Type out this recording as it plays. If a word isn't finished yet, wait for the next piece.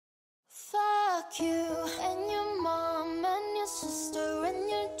fuck you and your mom and your sister and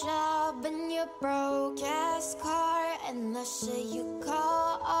your job and your broke ass car and the shit you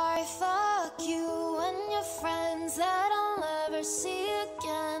call art. Fuck you and your friends that I'll never see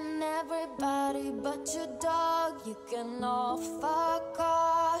again. Everybody but your dog, you can all fuck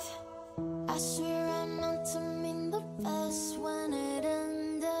off. I swear I meant to mean the best when it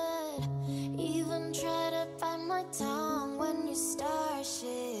ended. Even tried to bite my tongue when you start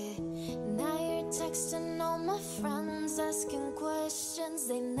shit. Now you're texting all my friends asking questions.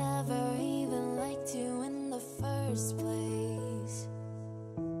 They never even liked you in the first place.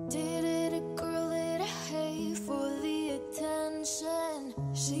 Did it a girl that I hate for the attention?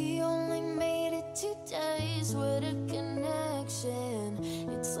 She only made it 2 days with a connection.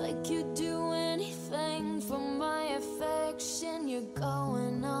 It's like you'd do anything for my affection. You're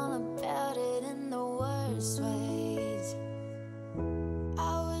going on about it in the worst ways.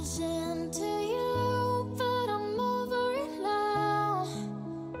 I was into you, but I'm over it now.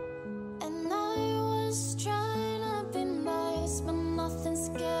 And I was trying to be nice, but nothing's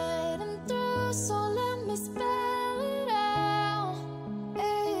getting through. So let me spell it out.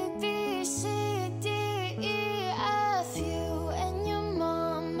 A, B, C, D, E, F, you and your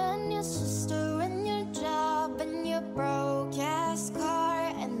mom and your sister and your job and your broke ass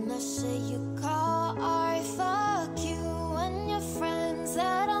car and the shit you call art. Fuck you and your friends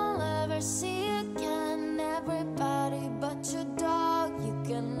that I'll never see again. Everybody but your dog, you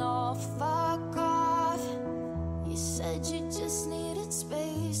can all fuck off. You said you just needed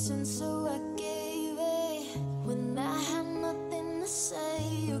space and so I gave it. When I had nothing to say,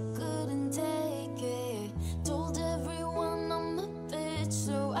 you couldn't take it. Told everyone I'm a bitch,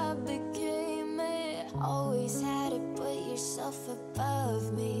 so I became it. Always had to put yourself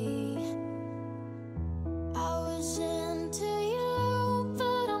above me. I was into you,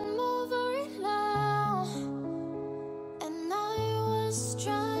 but I'm over it now. And I was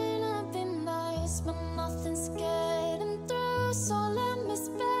trying to be nice, but nothing's getting through. So let me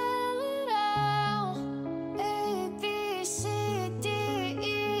spell it out. A, B, C, D,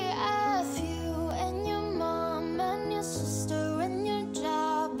 E, F, you and your mom and your sister and your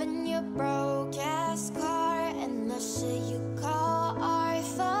job and your broke ass car and the shit you call art.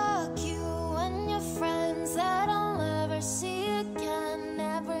 Fuck you and your friends that I'll never see again.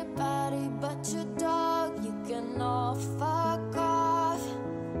 Everybody but your dog, you can all fuck off.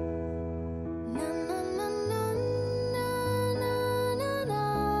 Na na na na na na na na.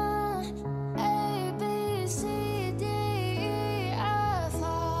 A, B, C, D, E, F,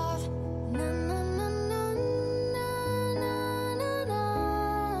 off. Na na na na na na na na.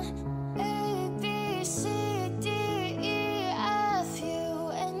 A, B, C, D, E, F,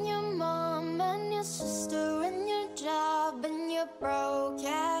 you and your mom and your sister and your job and your broke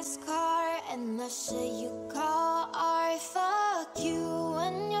ass car and the shit you call art. Fuck you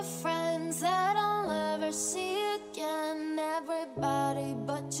and your friends that I'll never see again. Everybody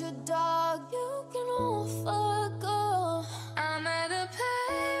but your dog, you can all fuck off. I'm at a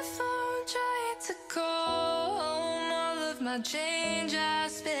payphone trying to call home. All of my change I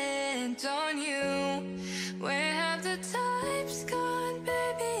spent on you. Where have the times gone,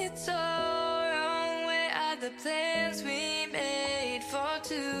 baby? It's all wrong. Where are the plans we made for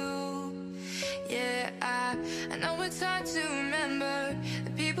two? Yeah, I know it's hard to remember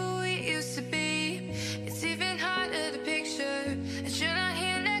the people we used to be. It's even harder to picture that you're not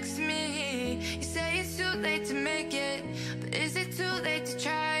here next to me. You say it's too late to make it, but is it too late to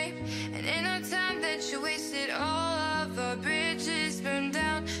try? And in our time that you wasted, all of our bridges burned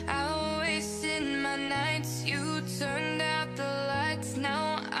down. I wasted my nights, you turned out the lights.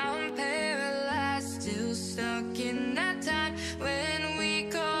 Now I'm paralyzed, still stuck in that time when we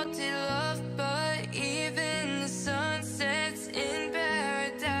called it love. But even the sun sets in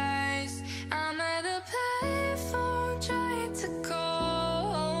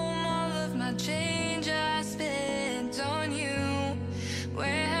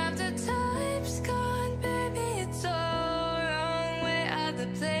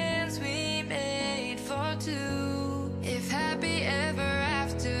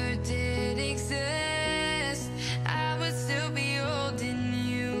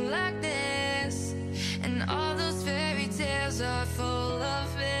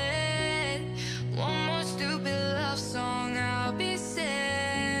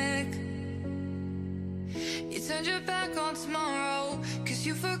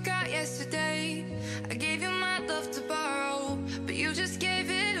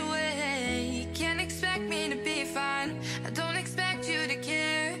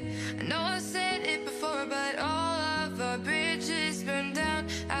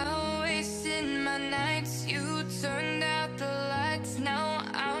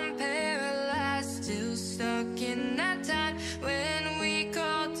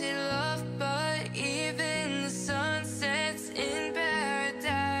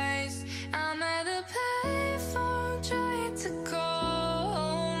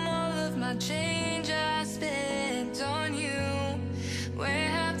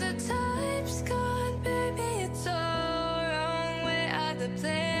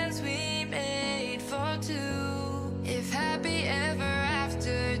plans we made for two. If happy ever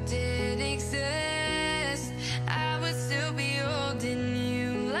after did exist, I would still be holding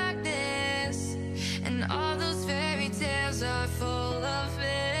you like this. And all those fairy tales are full of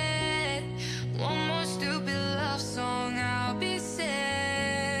it. One more stupid love song, I'll be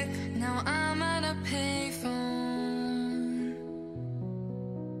sick. Now I'm at a payphone.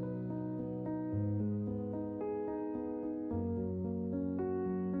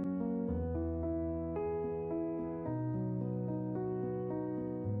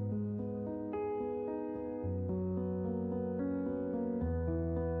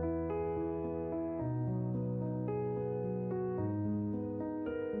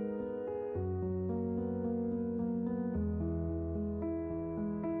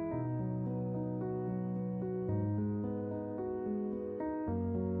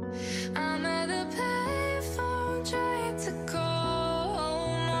 I'm at a payphone trying to call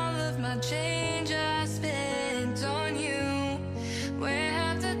home. All of my change I spent on you. Where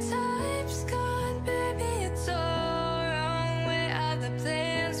have the times gone, baby? It's all wrong. Where are the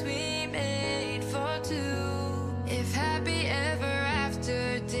plans we made for two? If happy ever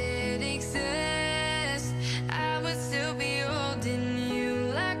after did exist, I would still be holding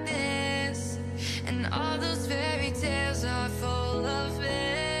you like this. And all those fairy tales are full of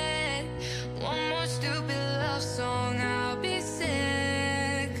it. One more stupid love song, I'll be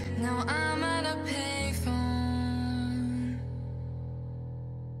sick. Now I'm at a payphone.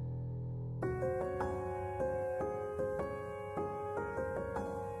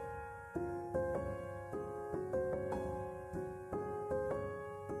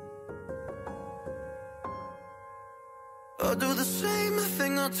 I'll do the same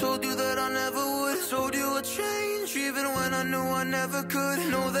thing I told you that I never would. Told you a change even when I knew I never could.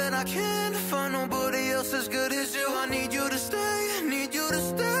 Know that I can't find nobody else as good as you. I need you to stay, need you to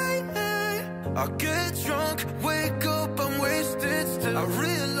stay. I get drunk, wake up, I'm wasted still. I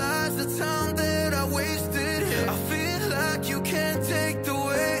realize the time that I wasted here. I feel like you can't take the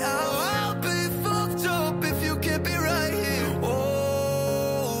way out. I'll be fucked up if you can't be right here. Oh,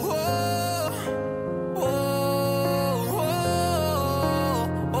 oh, oh, oh,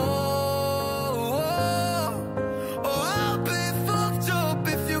 oh, oh, oh. I'll be fucked up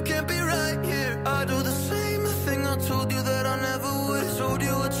if you can't be right here. I do the same thing I told you that I never would. Told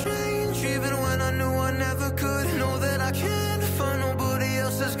you a change even when I knew I never could. Know that I can't find nobody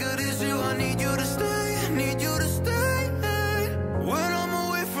else as good as you. I need you to stay, need you to stay. When I'm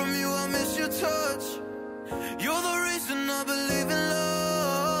away from you, I miss your touch. You're the reason I believe in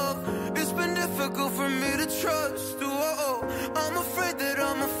love. It's been difficult for me to trust. Oh, I'm afraid that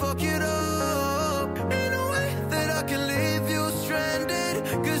I'ma fuck it up. Ain't no way that I can leave you stranded,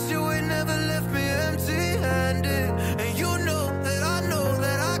 'cause you ain't never left me empty-handed. And you know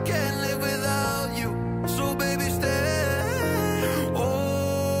that I can't live without you. So baby, stay. Oh,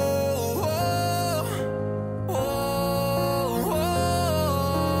 oh, oh,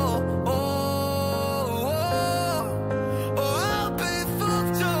 oh, oh, oh. I'll be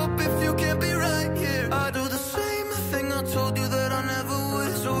fucked up if you can't be right here. I do the same thing I told you that I never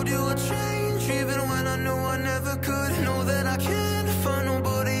would. Told you a change even when I knew I never could. Know that I can't find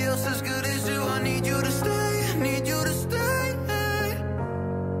nobody else as good as you. I need you to stay, need you to stay.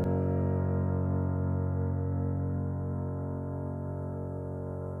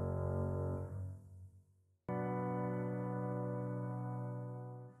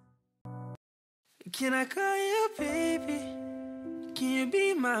 Can I call you baby? Can you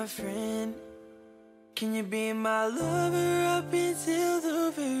be my friend? Can you be my lover up until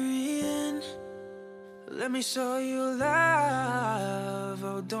the very end? Let me show you love,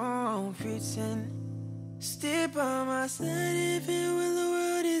 oh don't pretend. Stay by my side even when the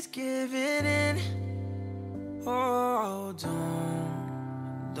world is giving in. Oh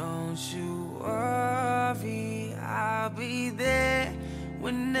don't you worry, I'll be there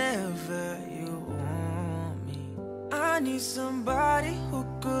whenever you want me. I need somebody who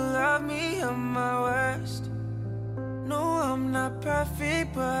could love me at my worst. No, I'm not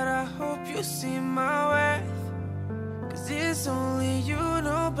perfect, but I hope you see my worth. 'Cause it's only you,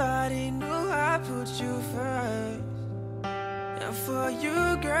 nobody knew I put you first. And for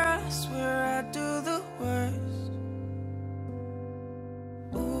you, girl, I swear I do the worst.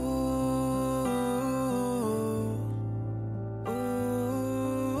 Ooh, ooh.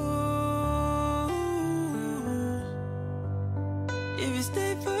 If you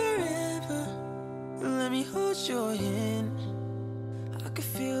stay forever, let me hold your hand. I can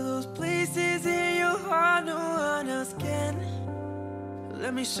feel those places in your heart no one else can.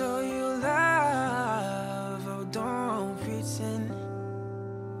 Let me show you love, oh don't pretend.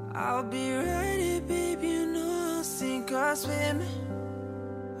 I'll be right here, baby, you know I'll sink or swim.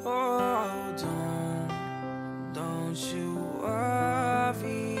 Oh, don't you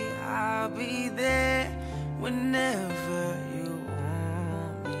worry, I'll be there whenever you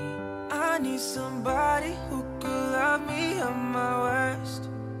want me. I need somebody who could love me at my worst.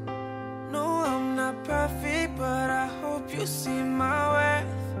 No, I'm not perfect, but I hope you see my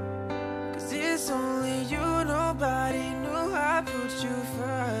worth. 'Cause it's only you, nobody knew I put you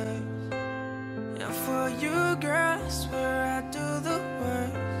first. And for you, girl, I swear I do the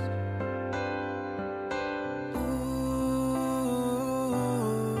worst.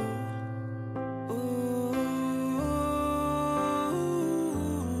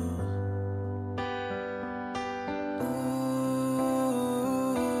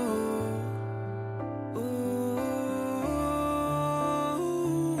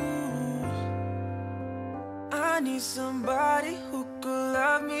 Somebody who could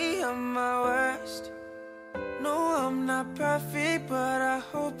love me at my worst. No, I'm not perfect, but I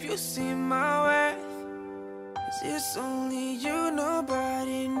hope you see my worth. 'Cause it's only you,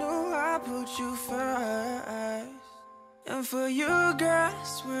 nobody knew I put you first. And for you, girl, I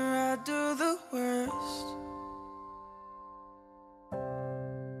swear I do the worst.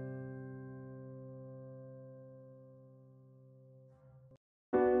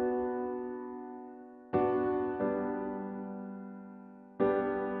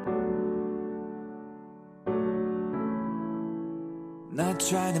 Not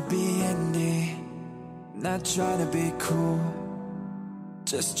trying to be indie, not trying to be cool,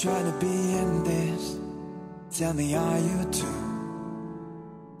 just trying to be in this. Tell me, are you too?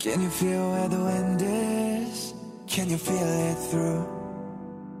 Can you feel where the wind is? Can you feel it through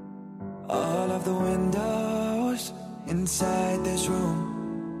all of the windows inside this room?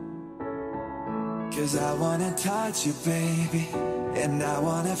 'Cause I wanna touch you, baby, and I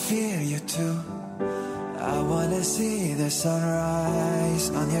wanna feel you too. I wanna see the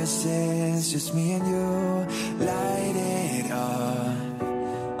sunrise on your sins, just me and you. Light it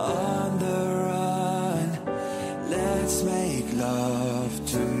on the run. Let's make love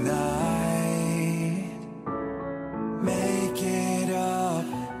tonight. Make it up,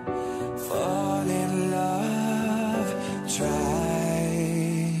 fall in love, try.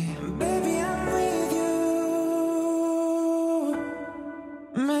 Baby, I'm with you,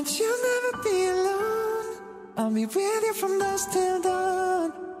 but you'll never be alone. I'll be with you from dusk till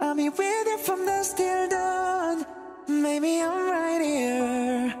dawn. I'll be with you from dusk till dawn. Maybe I'm right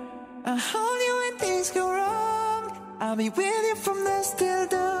here. I'll hold you when things go wrong. I'll be with you from dusk till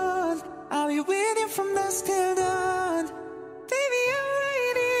dawn. I'll be with you from dusk till dawn. Baby, I'm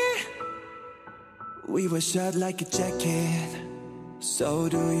right here. We were shot like a jacket, so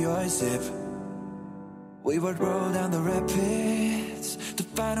do your zip. We would roll down the rapids to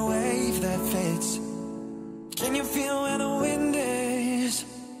find a wave that fits. Can you feel where the wind is?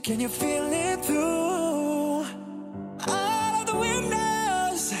 Can you feel it through all of the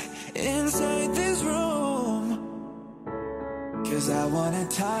windows inside this room? 'Cause I wanna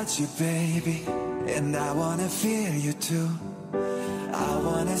touch you, baby, and I wanna feel you too. I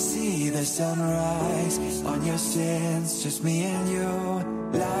wanna see the sunrise on your sins, just me and you.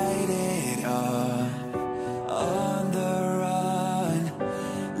 Light it on the run.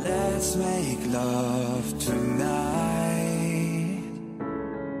 Let's make love tonight.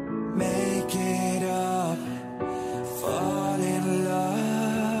 Make it up, fall in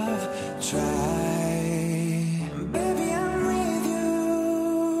love, try. Baby, I'm with you,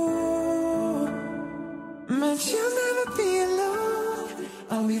 but you'll never be alone.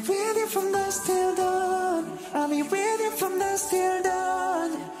 I'll be with you from dusk till dawn. I'll be with you from dusk till dawn.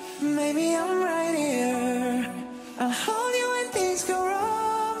 Maybe I'm right here. I'll hold you when things go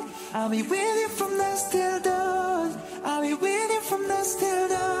wrong. I'll be with you from dusk till dawn. I'll be with you from dusk till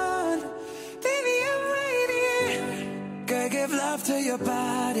dawn. Baby, I'm right here. Gotta give love to your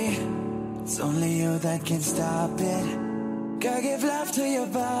body. It's only you that can stop it. Gotta give love to your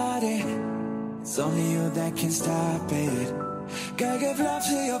body. It's only you that can stop it. Gotta give love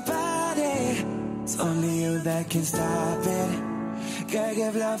to your body. It's only you that can stop it. Gotta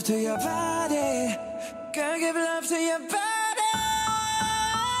give love to your body. Gotta give love to your body.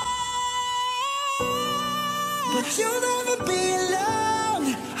 But you'll never be alone.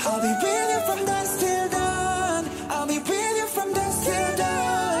 I'll be with you from dusk till dawn. I'll be with you from dusk till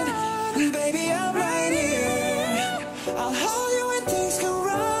dawn. Baby, I'm right here. I'll hold you when things go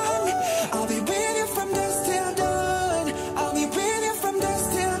wrong. I'll be with you from dusk till dawn. I'll be with you from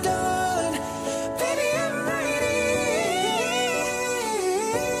dusk till dawn. Baby, I'm right here.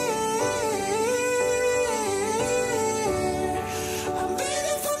 I'm with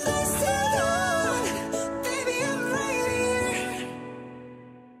you from dusk.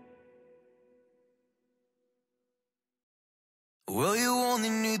 Well, you only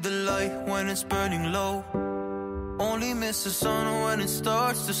need the light when it's burning low. Only miss the sun when it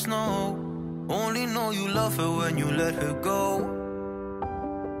starts to snow. Only know you love her when you let her go.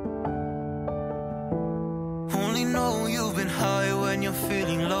 Only know you've been high when you're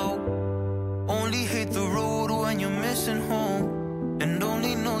feeling low. Only hate the road when you're missing home. And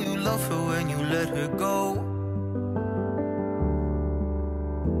only know you love her when you let her go.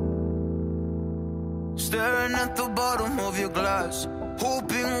 Staring at the bottom of your glass,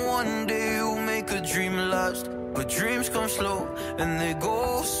 hoping one day you'll make a dream last. But dreams come slow and they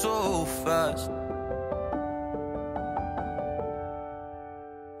go so fast.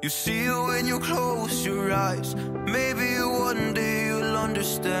 You see it when you close your eyes. Maybe one day you'll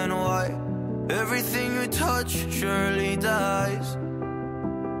understand why everything you touch surely dies.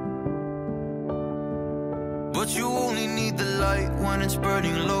 But you only need the light when it's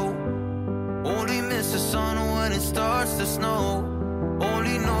burning low. Only miss the sun when it starts to snow.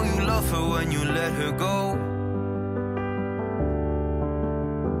 Only know you love her when you let her go.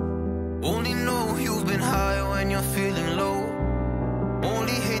 Only know you've been high when you're feeling low.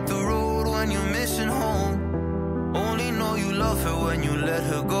 Only hate the road when you're missing home. Only know you love her when you let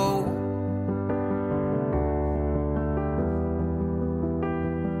her go.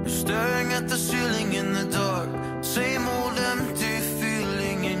 You're staring at the ceiling in the dark. Same old empty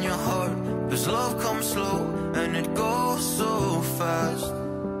feeling in your heart. 'Cause love comes slow and it goes so fast.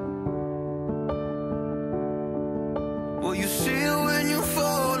 Well, you see it when you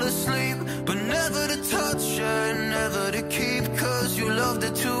fall asleep, but never to touch and never to keep. 'Cause you loved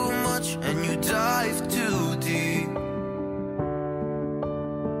it too much and you dive too deep.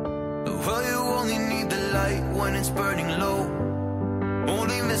 Well, you only need the light when it's burning low.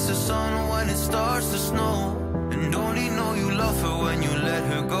 Only miss the sun when it starts to snow. And only know you love her when you let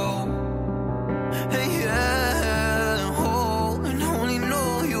her go. Hey, yeah, oh, and only know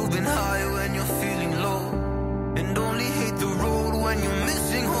you've been high when you're feeling low. And only hate the road when you're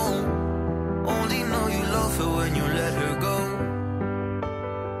missing home. Only know you love her when you let her go.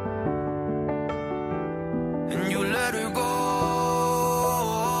 And you let her go.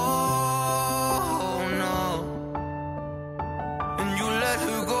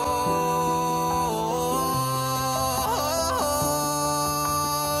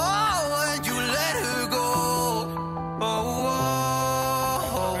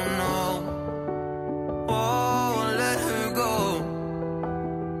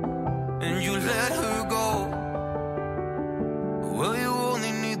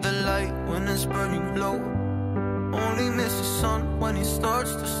 Burning low. Only miss the sun when it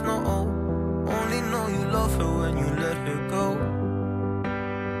starts to snow. Only know you love her when you let her go.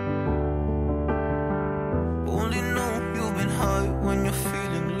 Only know you've been high when you're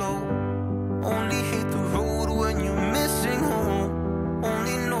feeling low. Only hate the road when you're missing home.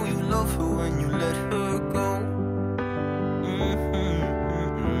 Only know you love her when you let her go.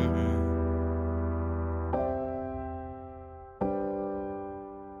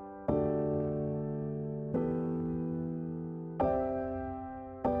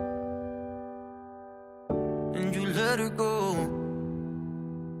 Let her go.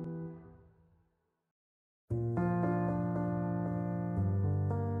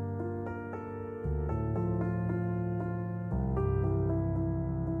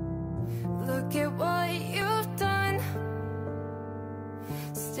 Look at what you've done.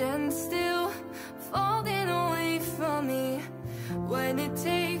 Stand still, falling away from me. When it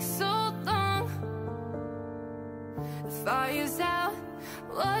takes so long, the fire's out.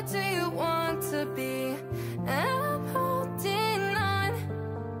 What do you want to be? I'm holding on.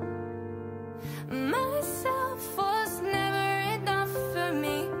 Myself was never enough for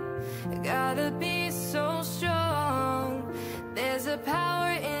me. I gotta be so strong. There's a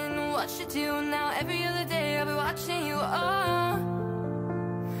power in what you do. Now every other day I'll be watching you. Oh,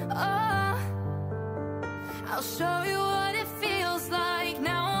 oh, I'll show you what it feels like.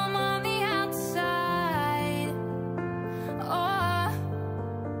 Now I'm on the outside. Oh,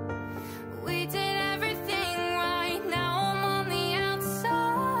 we did everything right. Now I'm on the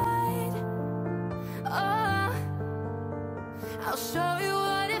outside. Oh, I'll show you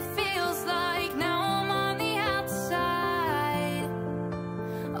what it feels like. Now I'm on the outside.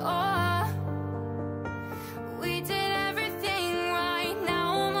 Oh, we did everything right. Now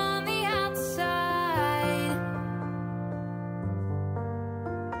I'm on the outside.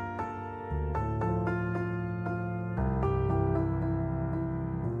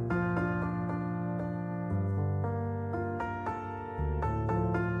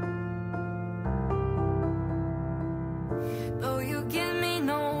 Though you get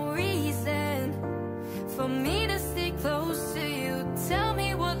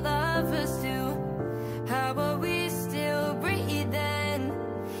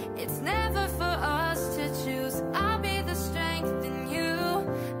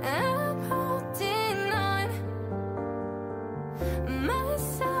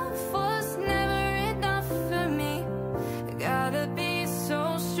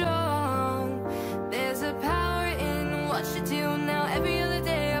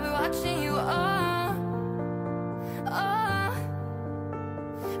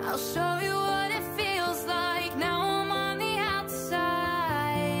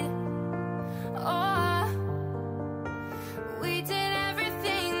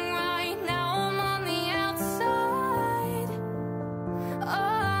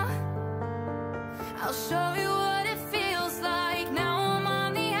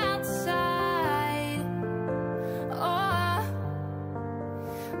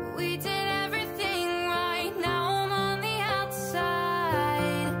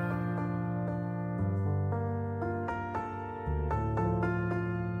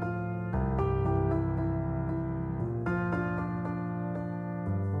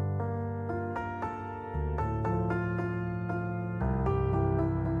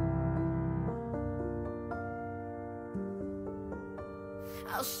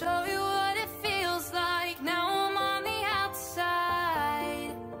show you what it feels like. Now I'm on the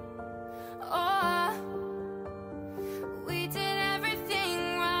outside. Oh, we did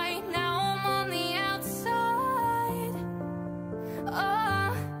everything right. Now I'm on the outside.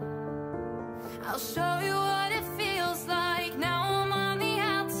 Oh, I'll show you what it feels like. Now I'm on the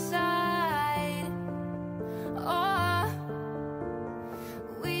outside. Oh,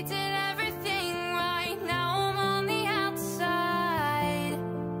 we did everything right. Now I'm on the outside.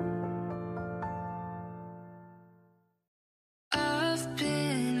 I've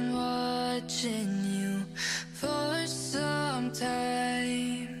been watching you for some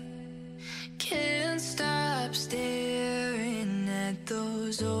time. Can't stop staring at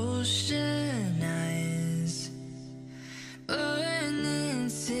those ocean eyes. Burning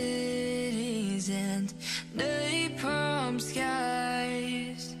cities and napalm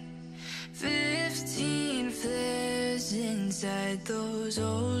skies. 15 flares inside those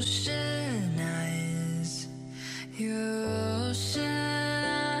ocean eyes. Your ocean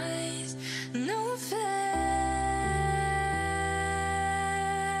eyes, no fair.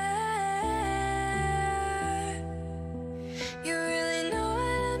 You really know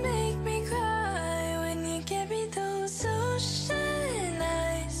how to make me cry when you give me those ocean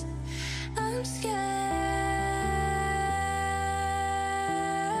eyes. I'm scared.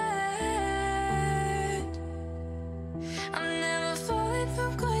 I'm never falling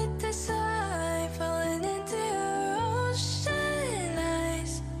from quite this high, falling into your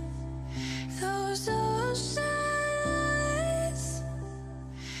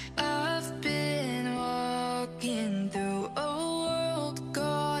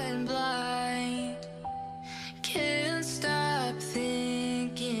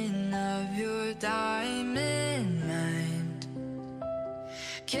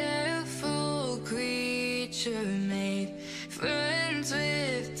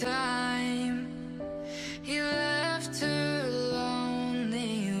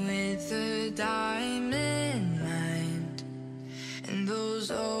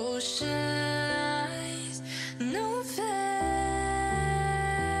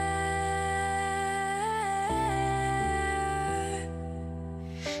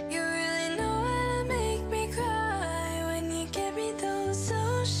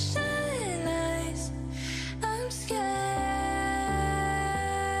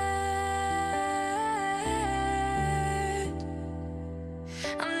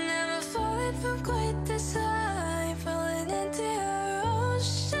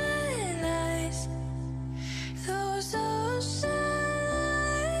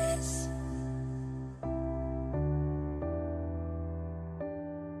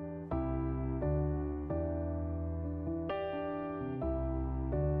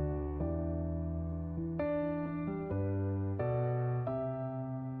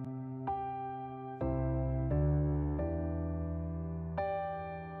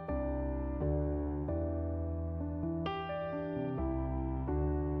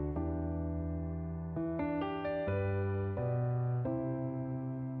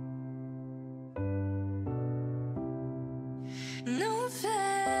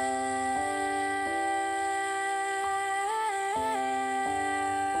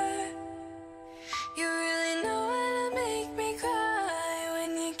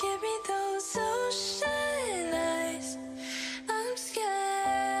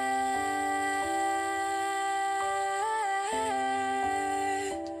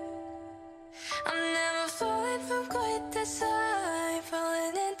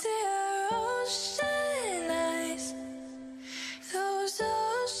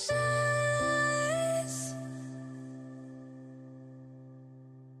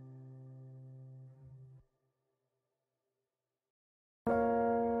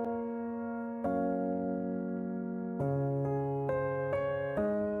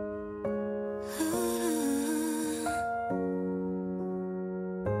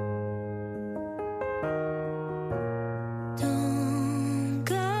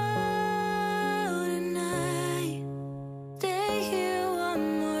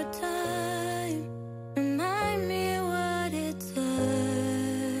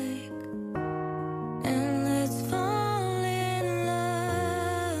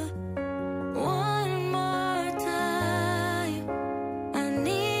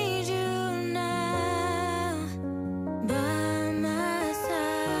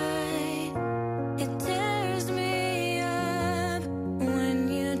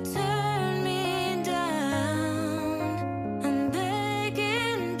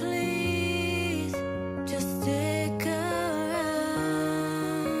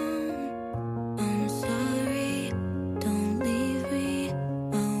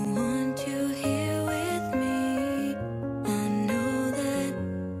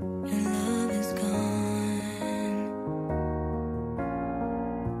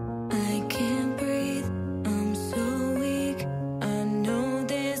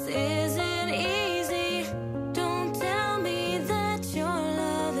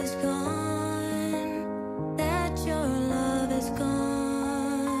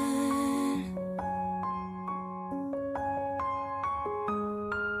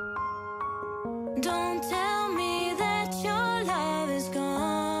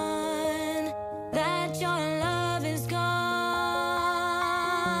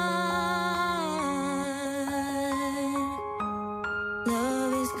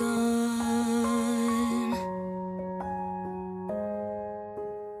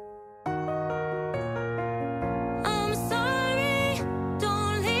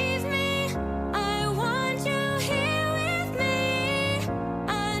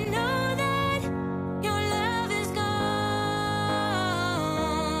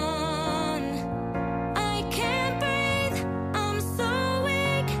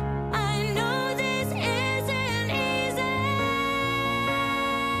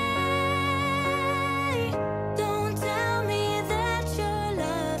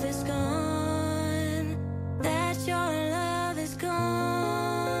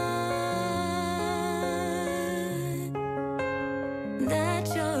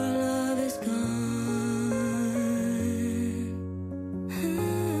that your love is gone.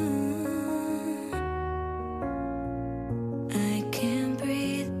 I can't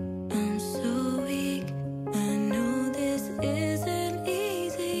breathe, I'm so weak. I know this isn't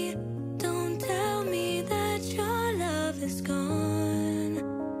easy. Don't tell me that your love is gone,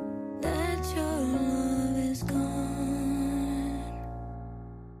 that your love is gone.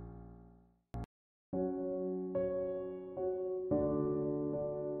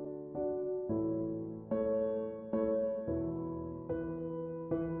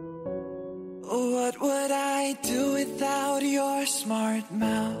 What would I do without your smart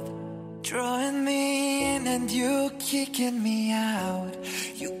mouth? Drawing me in and you kicking me out.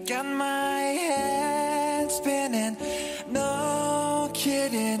 You got my head spinning. No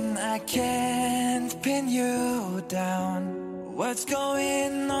kidding, I can't pin you down. What's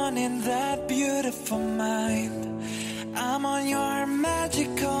going on in that beautiful mind? I'm on your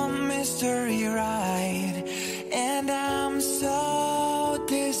magical mystery ride, and I'm so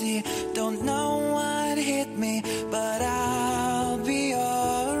dizzy, don't know what hit me, but I'll be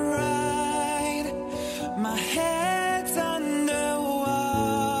alright. My head's underwater,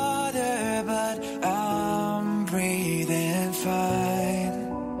 but I'm breathing fine.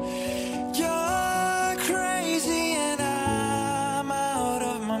 You're crazy and I'm out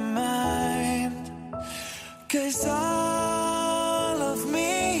of my mind, 'cause all of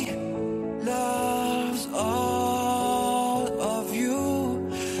me loves all of you.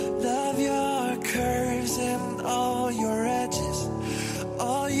 Love your curves and all your edges,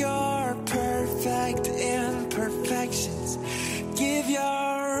 all your perfect imperfections. Give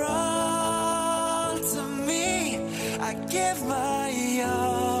your all to me, I give my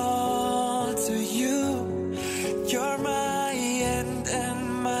all to you. You're my end and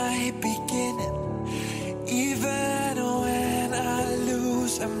my beginning. Even when I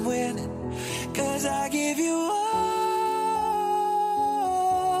lose, I'm winning, 'cause I give you all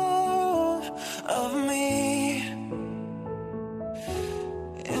of me,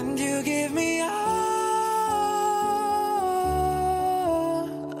 and you give me all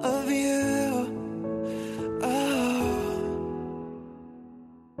of you. Oh,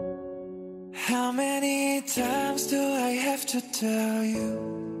 how many times do I have to tell you?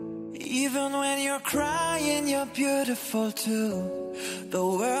 Even when you're crying, you're beautiful too. The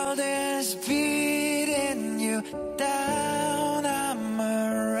world is beating you down. I'm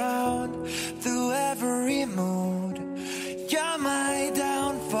around through every mood. You're my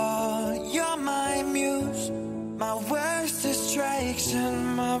downfall, you're my muse, my worst distraction,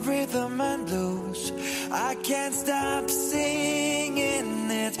 my rhythm and blues. I can't stop singing,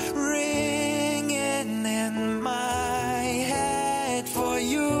 it's ringing in my head for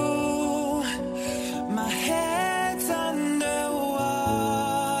you. My head's underwater,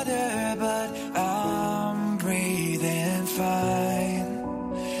 but I'm breathing fine.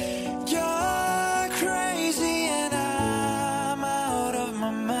 You're crazy and I'm out of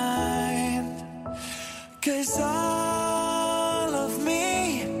my mind, 'cause all of me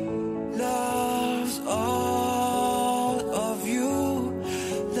loves all of you.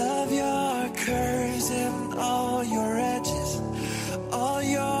 Love your curves and all your edges, all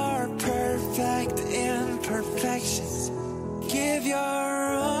your perfect imperfections. Give your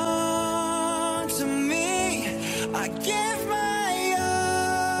all to me, I give my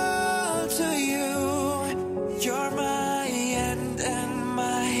all to you. You're my end and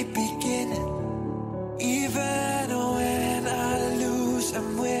my beginning. Even when I lose,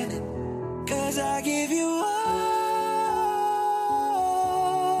 I'm winning, 'cause I give you all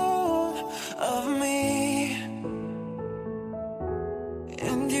of me,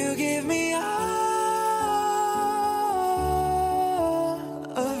 and you give me all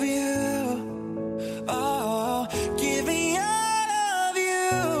of you. Oh, give me all of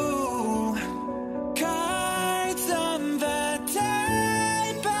you. Cards on the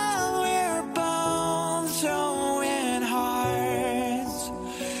table, we're both throwing hearts,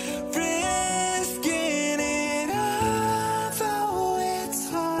 risking it all, though it's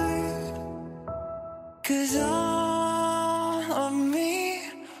hard, 'cause all of me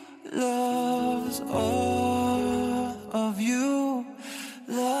loves all of you.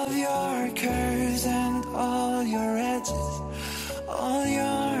 Love your curves and all your edges, all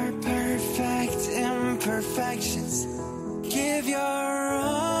your perfect imperfections. Give your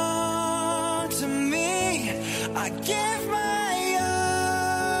all to me, I give my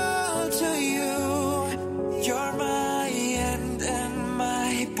all to you. You're my end and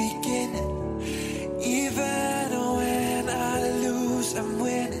my beginning. Even when I lose, I'm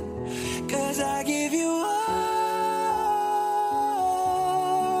winning, 'cause I give you all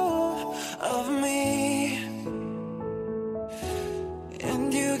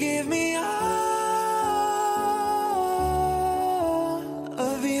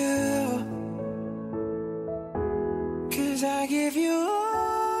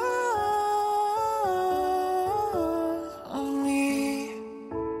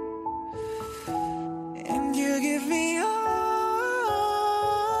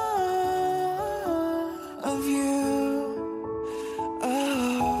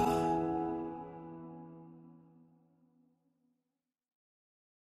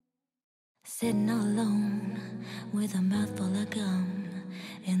Sitting all alone with a mouthful of gum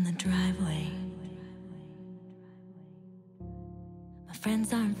in the driveway. My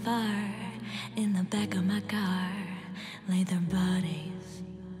friends aren't far. In the back of my car lay their bodies.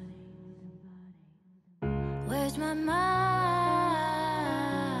 Where's my mind?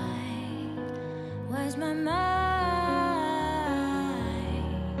 Where's my mind?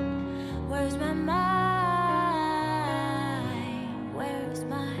 Where's my mind? Where's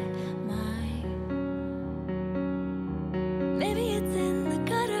my mind? Maybe it's in the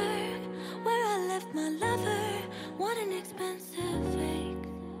gutter where I left my lover. What an expensive fake.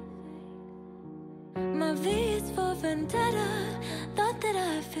 My V is for vendetta. Thought that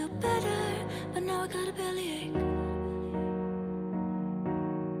I'd feel better, but now I got a bellyache.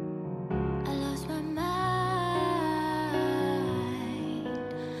 I lost my mind.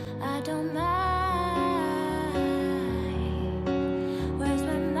 I don't mind. Where's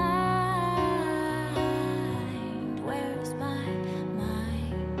my mind? Where's my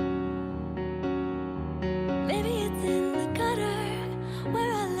mind? Maybe it's in the gutter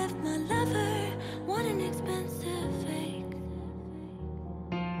where I left my lover. What an expensive fake.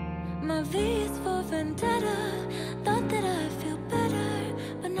 My V is for vendetta. Thought that I'd feel better,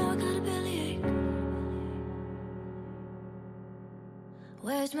 but now I got a bellyache.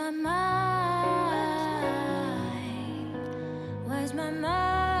 Where's my mind? Where's my mind?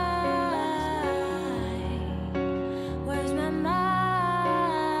 Where's my mind?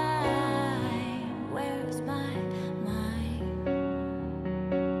 Where's my mind?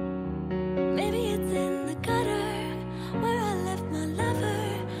 Maybe it's in the gutter where I left my lover.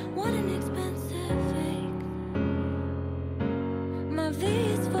 What an expensive fake. My V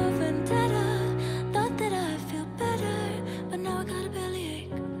is for vendetta. Thought that I'd feel better, but now I got a bellyache.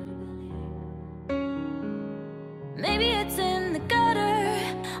 Maybe it's in the gutter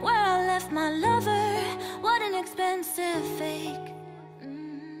where I left my lover. What an expensive fake.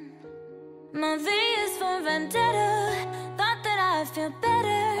 My V is for vendetta. Thought that I'd feel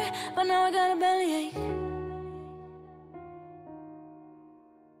better, but now I got a bellyache.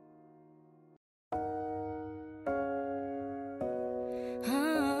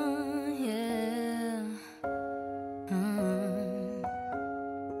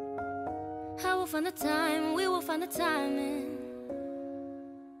 Find the time, we will find the timing.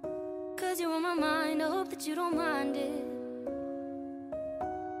 Cause you're on my mind, I hope that you don't mind it.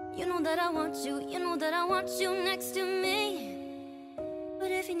 You know that I want you, you know that I want you next to me.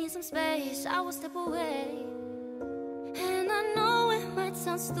 But if you need some space, I will step away. And I know it might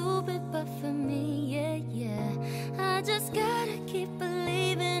sound stupid, but for me, yeah, yeah, I just gotta keep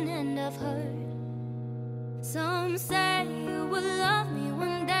believing, and I've heard some say you will love me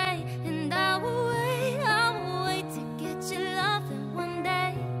one day, and I will wait to get your loving one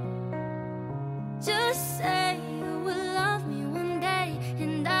day. Just say you will love me one day,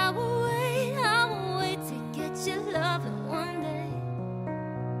 and I will wait to get your loving one day.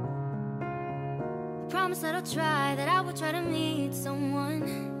 I promise that I'll try, that I will try to meet someone.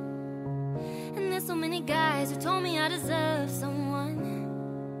 And there's so many guys who told me I deserve someone.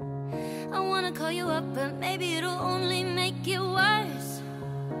 I wanna call you up, but maybe it'll only make it worse.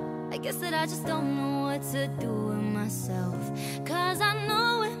 I guess that I just don't know what to do with myself. Cause I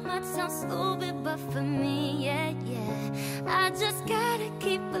know it might sound stupid, but for me, yeah, yeah, I just gotta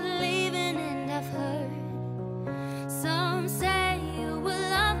keep believing, and I've heard some say you will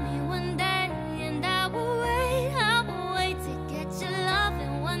love me one day, and I will wait to get your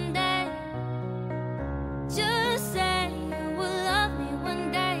loving one day. Just say you will love me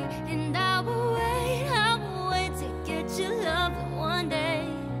one day, and I will wait to get your loving one day.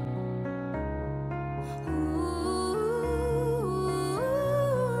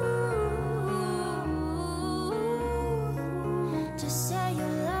 Just say you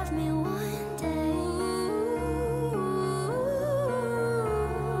love me one day.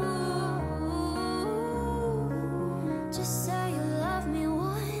 Just say you love me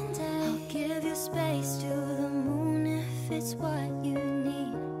one day. I'll give you space to the moon if it's what you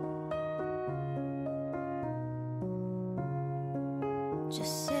need.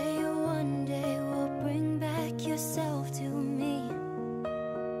 Just say you one day will bring back yourself to me.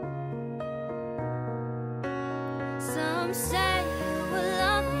 Some say you will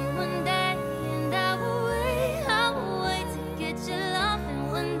love me one day, and I will wait to get your loving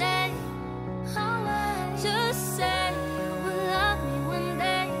one day. I'll wait. Just say you will love me one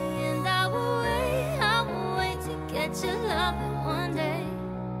day, and I will wait to get your loving one day.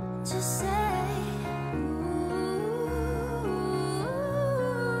 Just say, ooh.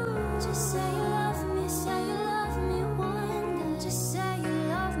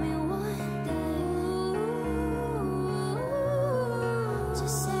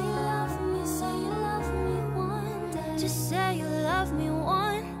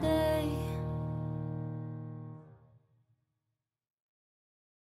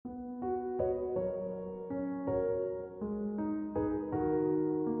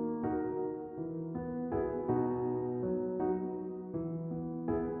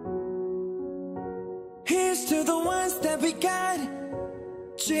 Here's to the ones that we got.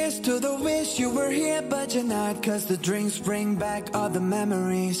 Cheers to the wish you were here but you're not. Cause the drinks bring back all the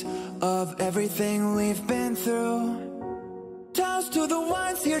memories of everything we've been through. Toast to the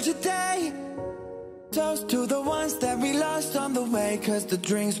ones here today. Toast to the ones that we lost on the way. Cause the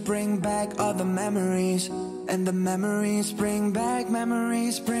drinks bring back all the memories. And the memories bring back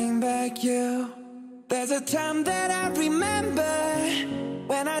you. There's a time that I remember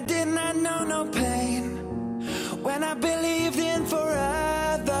when I did not know no pain, when I believed in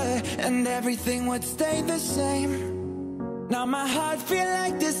forever and everything would stay the same. Now my heart feel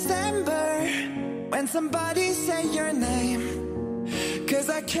like December when somebody say your name. Cause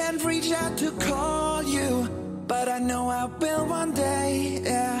I can't reach out to call you, but I know I will one day,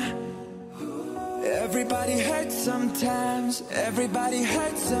 yeah. Everybody hurts sometimes, everybody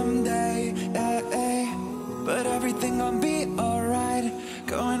hurts someday, yeah, yeah. But everything gon' be alright.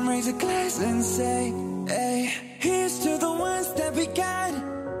 Go and raise a glass and say, hey. Here's to the ones that we got.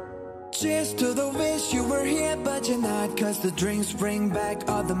 Cheers to the wish you were here but you're not. Cause the drinks bring back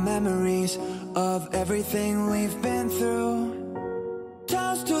all the memories of everything we've been through.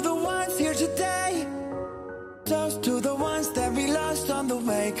 Toast to the ones here today. Toast to the ones that we lost on the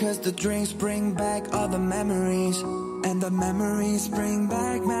way. Cause the drinks bring back all the memories. And the memories bring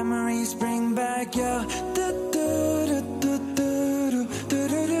back you. Memories bring back you.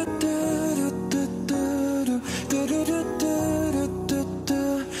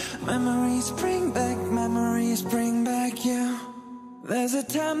 There's a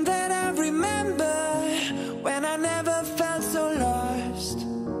time that I remember when I never felt so lost,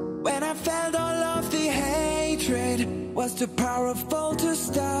 when I felt all of the hatred was too powerful to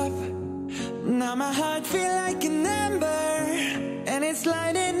stop. Now my heart feel like an ember and it's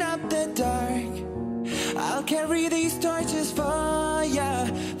lighting up the dark. I'll carry these torches for ya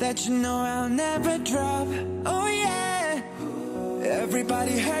that you know I'll never drop. Oh yeah.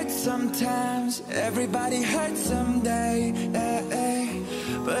 Everybody hurts sometimes, everybody hurts someday, eh, eh.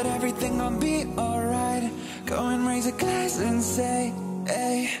 But everything gon' be alright. Go and raise a glass and say,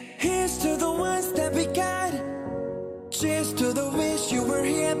 hey. Here's to the ones that we got. Cheers to the wish you were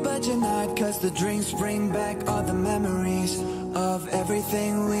here but you're not. Cause the drinks bring back all the memories of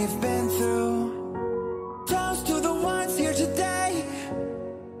everything we've been through. Toast to the ones here today.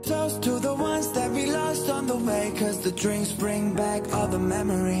 Toast to the ones that we lost on the way. Cause the drinks bring back all the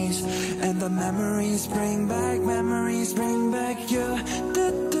memories. And the memories bring back you. Memories bring back you.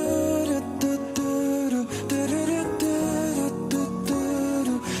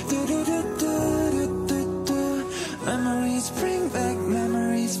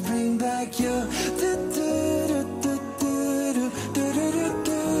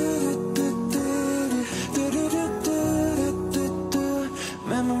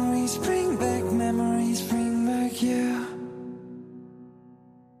 Memories bring back you.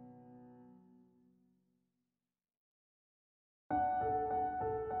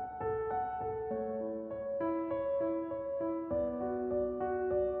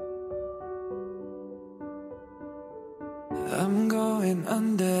 I'm going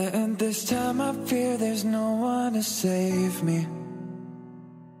under, and this time I fear there's no one to save me.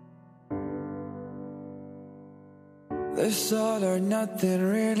 This all or nothing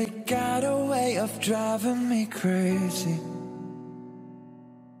really got a way of driving me crazy.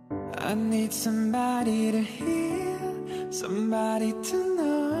 I need somebody to hear, somebody to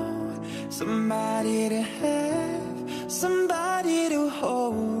know, somebody to have, somebody to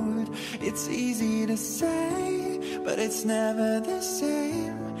hold. It's easy to say, but it's never the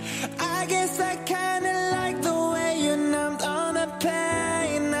same. I guess I kinda like the way you numbed on the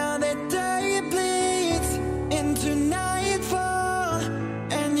pain. Now the day bleeds into nightfall,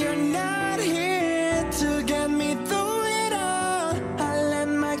 and you're not here to get me through it all. I let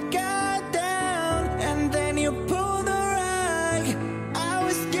my guard down, and then you pulled the rug. I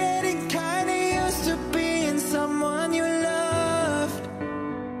was getting kinda used to being someone you loved.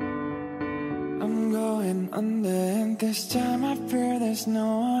 I'm going under, and this time I fear there's no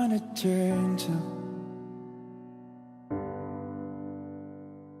one to turn to.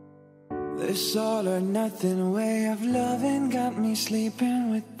 This all or nothing way of loving got me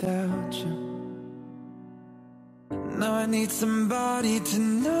sleeping without you. Now I need somebody to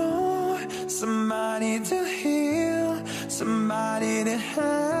know, somebody to heal, somebody to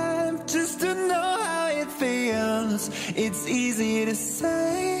have, just to know how it feels. It's easy to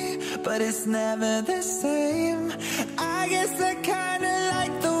say, but it's never the same. I guess I kinda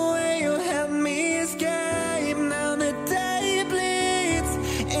like the way you help me escape. Now the day bleeds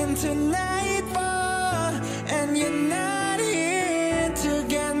into nightfall, and you're not here to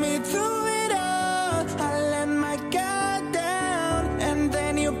get me through it all. I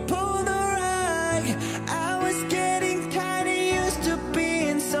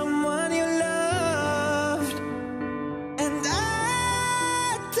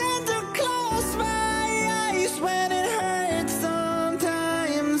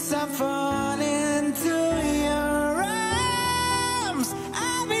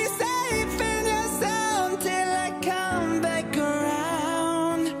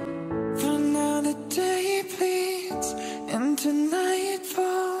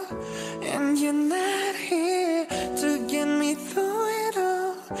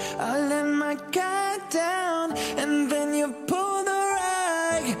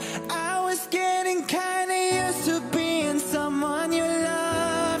like I was getting kinda used to being someone you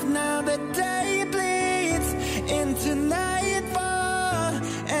love. Now the day bleeds into nightfall,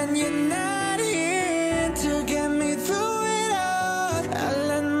 and you're not here to get me through it all. I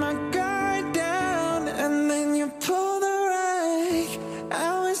let my guard down, and then you pull the rug.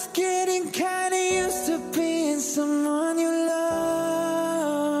 I was getting kinda used to being someone you loved.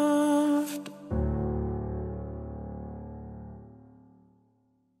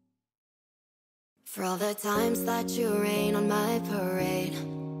 For all the times that you rain on my parade,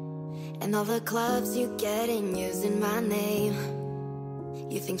 and all the clubs you get in using my name.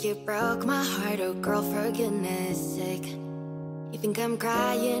 You think you broke my heart, oh girl, for goodness sake. You think I'm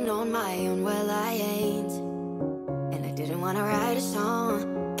crying on my own, well I ain't. And I didn't wanna write a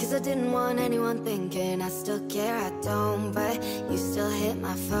song, cause I didn't want anyone thinking I still care, I don't. But you still hit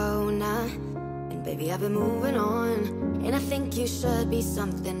my phone, and baby I've been moving on. And I think you should be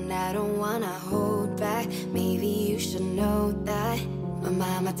something I don't wanna hold back. Maybe you should know that my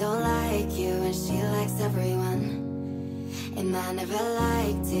mama don't like you, and she likes everyone. And I never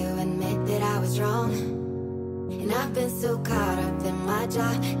liked to admit that I was wrong. And I've been so caught up in my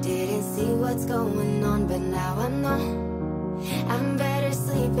job, didn't see what's going on, but now I know I'm better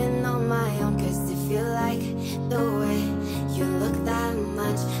sleeping on my own. Cause if you like the way you look that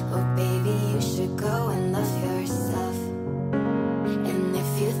much, oh baby you should go and love yourself. And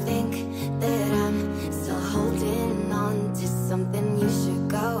if you think that I'm still holding on to something, you should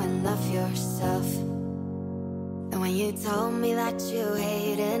go and love yourself. And when you told me that you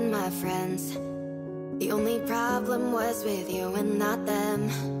hated my friends, the only problem was with you and not them.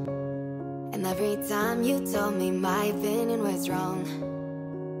 And every time you told me my opinion was wrong,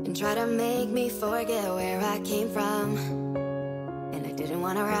 and tried to make me forget where I came from. And I didn't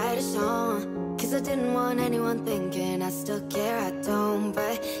wanna write a song, cause I didn't want anyone thinking I still care, I don't.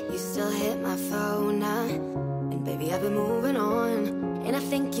 But you still hit my phone, and baby I've been moving on. And I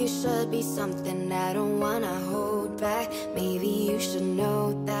think you should be something I don't wanna hold back. Maybe you should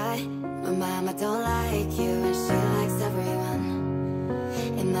know that my mama don't like you, and she likes everyone.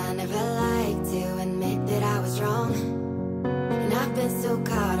 And I never liked to admit that I was wrong. And I've been so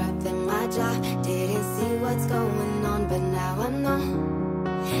caught up in my job, didn't see what's going on, but now I know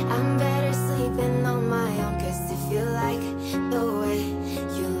I'm better sleeping on my own. Cause if you like the way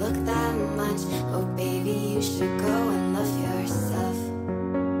you look that much, oh baby you should go and love yourself.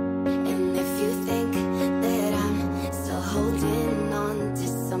 And if you think that I'm still holding on to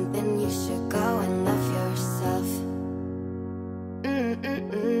something, you should go and love yourself.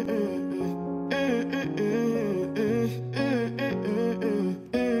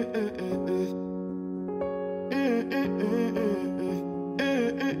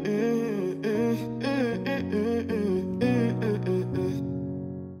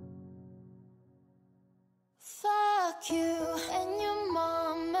 Fuck you and your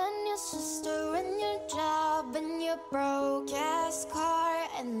mom and your sister and your job and your broke ass car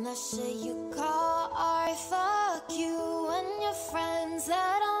and the shit you call art. Fuck you and your friends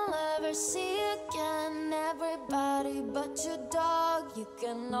that I'll never see again. Everybody but your dog, you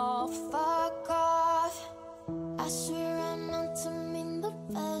can all fuck off. I swear I meant to mean the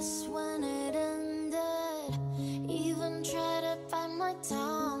best when it ended. Even tried to bite my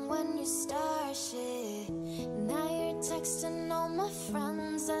tongue when you start shit. Now you're texting all my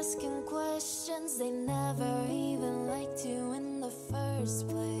friends, asking questions. They never even liked you in the first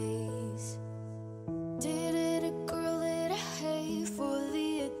place. Did it a girl that I hate for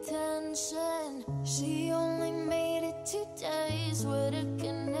the attention? She only made it 2 days with a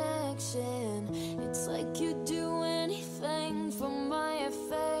connection. It's like you'd do anything for my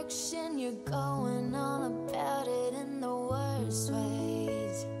affection. You're going on about it in the worst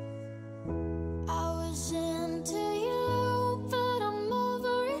ways. I was into you, but I'm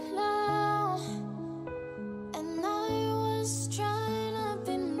over it now. And I was trying to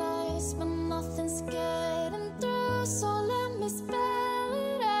be my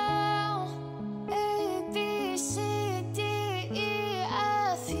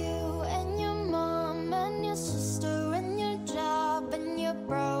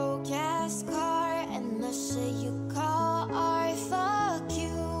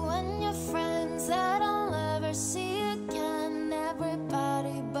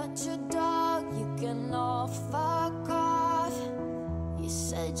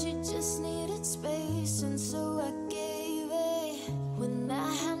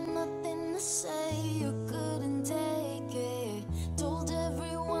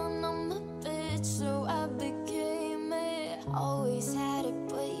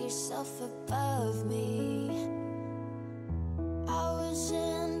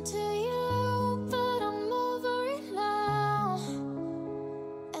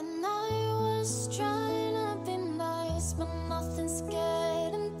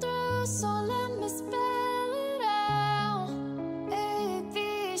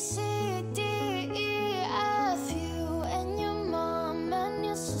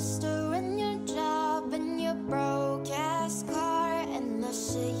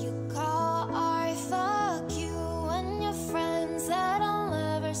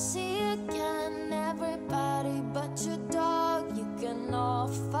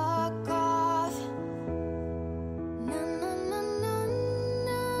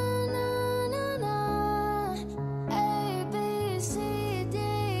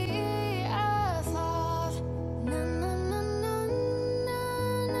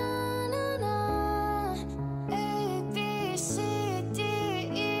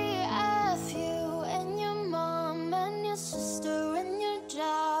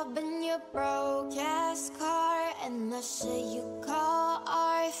broke ass car and the shit you call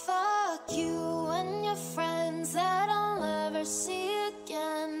art. Fuck you and your friends that I'll never see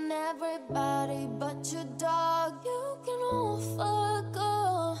again. Everybody but your dog, you can all fuck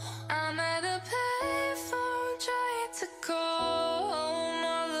off. I'm at a payphone trying to call home.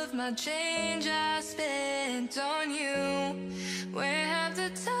 All of my change I spent on you. Where have the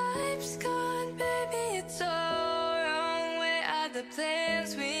times gone, baby? It's all wrong. Where are the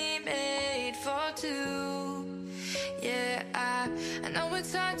plans we made for two? Yeah, I know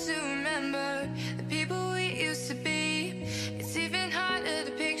it's hard to remember the people we used to be. It's even harder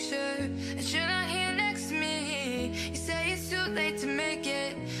to picture that you're not here next to me. You say it's too late to make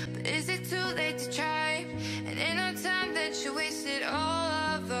it, but is it too late to try? And in our time that you wasted, all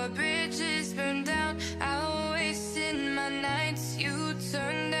of our bridges burned down. I wasted my nights, you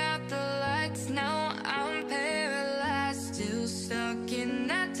turned out the lights. Now I'm paralyzed, still stuck in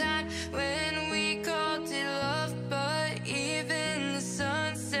that time when we called it love. But even the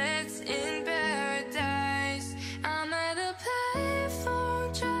sun sets in paradise. I'm at a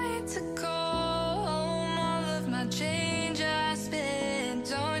payphone trying to call home. All of my change I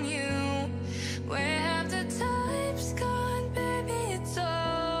spent on you. Where have the times gone, baby? It's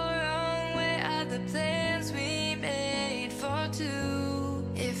all wrong. Where are the plans we made for two?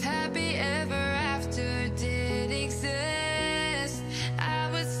 If happy ever after did exist, I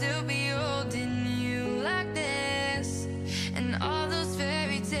would still be holding you like this. And all those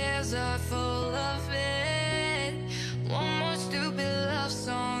fairy tales are full of it. One more stupid love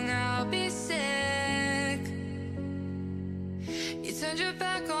song, I'll be sick. You turned your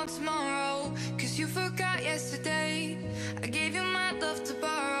back on tomorrow, cause you forgot yesterday. I gave you my love to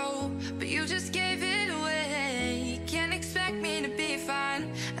borrow, but you just gave it away. You can't expect me to be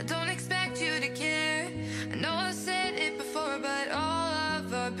fine, I don't expect you to care. I know I said it before, but all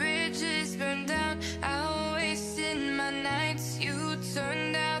of our bridges burned down. I wasted my nights, you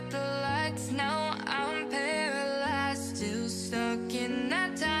turned out the lights. Now I'm paralyzed, still stuck in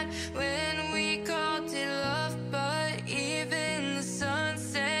that time when we called it love. But even the sun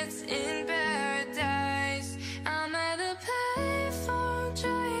sets in paradise. I'm at a payphone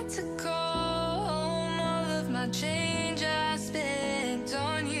trying to call home. All of my change I spent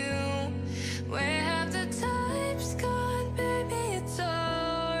on you. Where have the times gone, baby? It's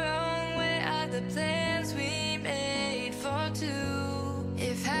all wrong. Where are the plans we made for two?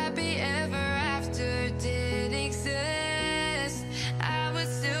 If happy ever after did exist, I would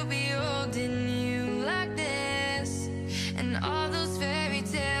still be holding you like this. And all those fairy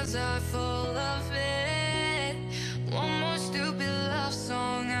tales are full of it. One more stupid love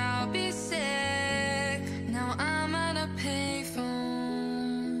song, I'll be sick. Now I'm at a payphone.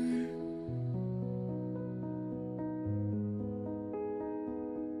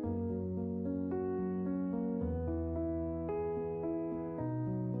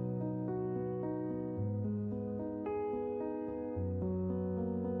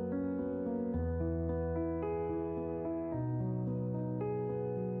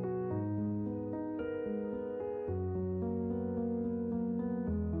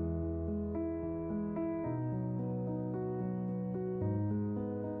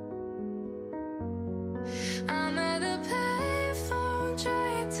 I'm at a payphone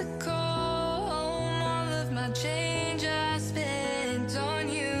trying to call home. All of my change I spent on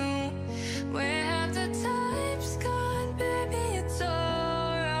you. Where have the times gone, baby? It's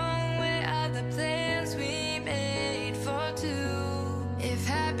all wrong. Where are the plans we made for two? If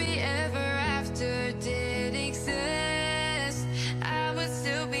happy ever after did exist, I would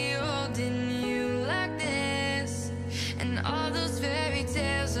still be holding you like this. And all those fairy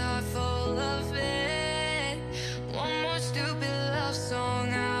tales are full of it. One more stupid love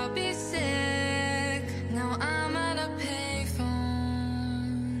song, I'll be sick. Now I'm at a payphone.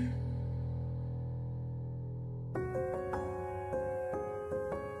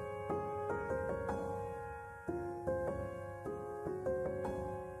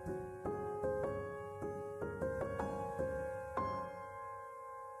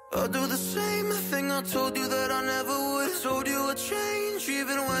 I'll do the same thing I told you that I never would. Told you I'd change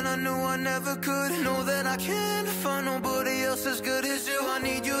even when I knew I never could. Know that I can't find nobody else as good as you. I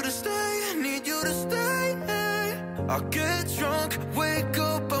need you to stay, need you to stay. I get drunk, wake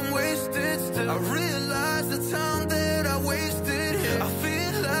up, I'm wasted still. I realize the time that I wasted here. I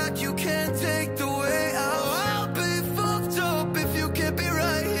feel like you can't take the way out. I'll be fucked up if you can't be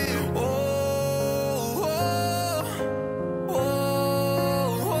right here.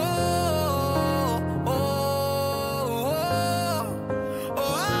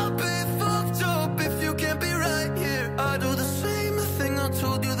 I'll be fucked up if you can't be right here. I do the same thing I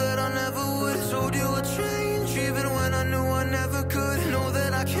told you that I never never could. Know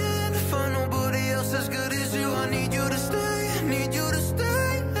that I can't find nobody else as good as you. I need you to stay, need you to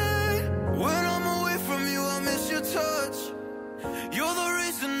stay. When I'm away from you, I miss your touch. You're the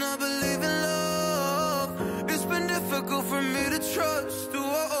reason I believe in love. It's been difficult for me to trust.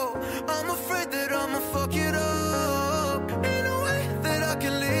 Oh, I'm afraid that I'ma fuck it up. Ain't no way that I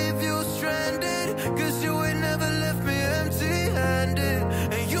can leave you stranded, 'cause you ain't never left me empty-handed.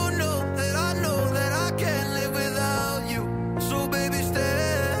 And you know that I can't live without you. So baby, stay.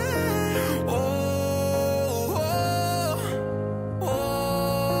 Oh, oh, oh,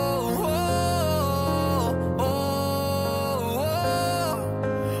 oh, oh, oh,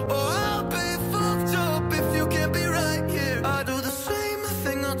 oh. I'll be fucked up if you can't be right here. I do the same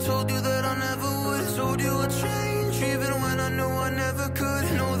thing I told you that I never would. Told you I'd change even when I knew I never could.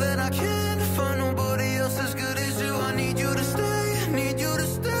 Know that I can't find nobody else as good as you. I need you to stay, need you to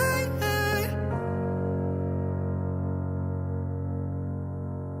stay.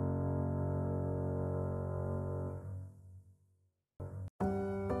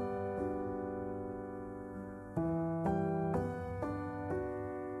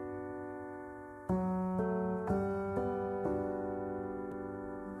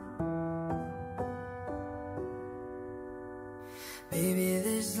 Baby,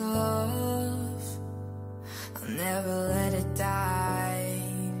 this love, I'll never let it die.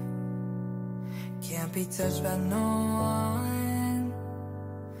 Can't be touched by no one.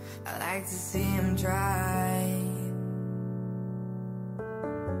 I like to see him try.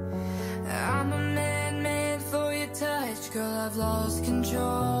 I'm a man made for your touch, girl, I've lost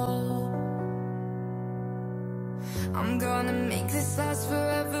control. I'm gonna make this last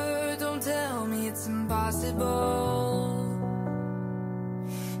forever. Don't tell me it's impossible.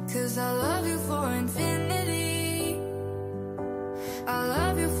 'Cause I love you for infinity. I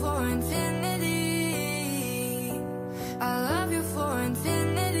love you for infinity. I love you for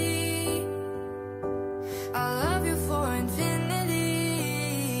infinity. I love you for infinity.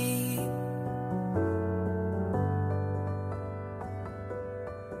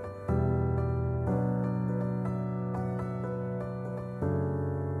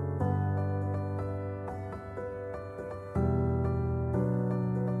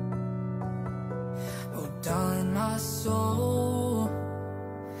 Darling, my soul,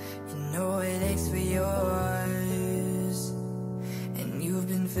 you know it aches for yours, and you've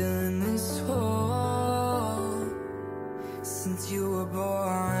been filling this hole since you were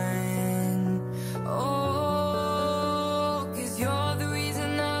born. Oh, 'cause you're the reason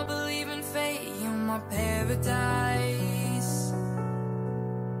I believe in fate. You're my paradise,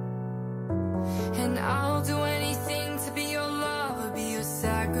 and I'll do anything to be your love or be your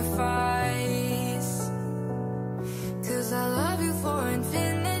sacrifice. 'Cause I love you for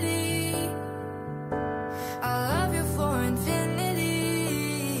infinity. I love you for infinity.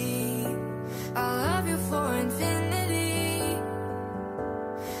 I love you for infinity.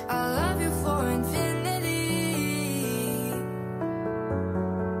 I love you for infinity.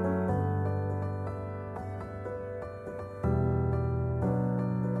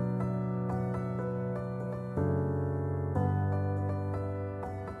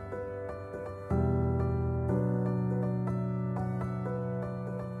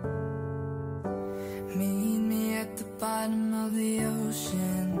 Meet me at the bottom of the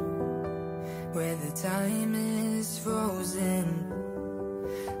ocean, where the time is frozen,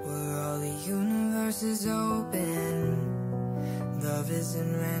 where all the universe is open. Love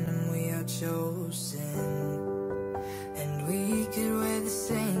isn't random, we are chosen, and we could wear the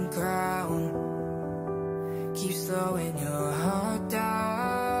same crown. Keep slowing your heart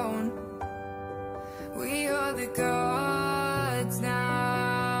down. We are the gods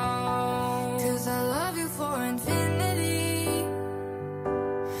now. 'Cause I love you for infinity.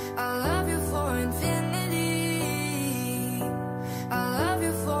 I love you for infinity. I love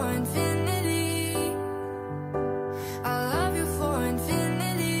you for infinity. I love you for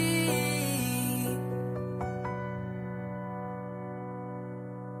infinity.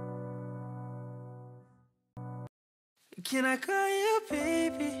 Can I call you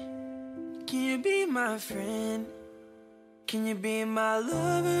baby? Can you be my friend? Can you be my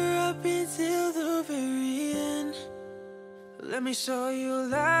lover up until the very end? Let me show you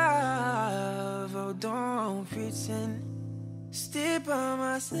love, oh don't pretend. Stay by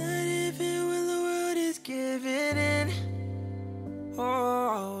my side even when the world is giving in.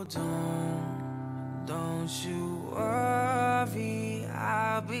 Oh don't you worry,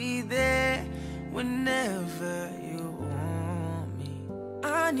 I'll be there whenever you want me.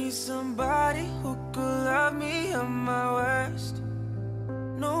 I need somebody who could love me at my worst.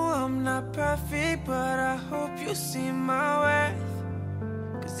 No, I'm I'm not perfect, but I hope you see my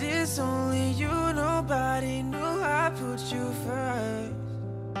worth. Cause it's only you, nobody knew I put you first.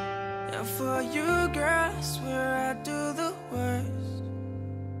 And for you, girl, I swear I do the worst.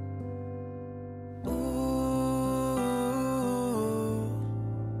 Ooh,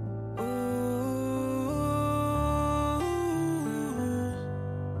 ooh.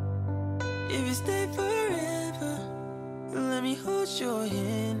 If you stay forever, let me hold your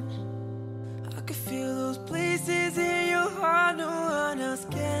hand. I can feel those places in your heart no one else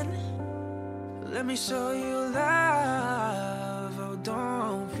can. Let me show you love, oh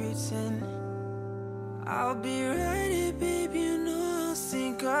don't pretend. I'll be right here, baby, you know I'll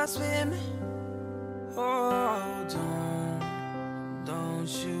sink or swim. Oh, don't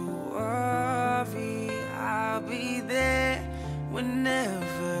you worry, I'll be there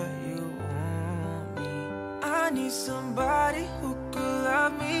whenever you want me. I need somebody who could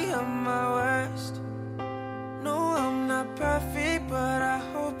love me at my worst. No, I'm not perfect, but I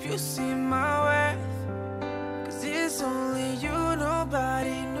hope you see my worth. Cause it's only you,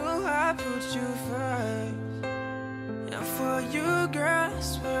 nobody knew I put you first. And for you, girl, I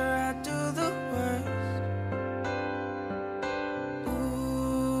swear I do the worst.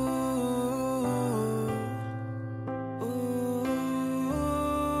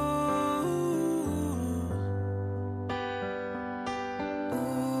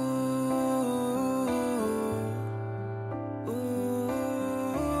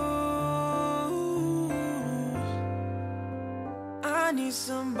 I need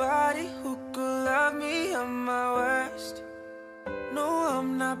somebody who could love me at my worst. No,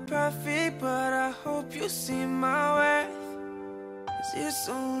 I'm not perfect, but I hope you see my worth. Cause it's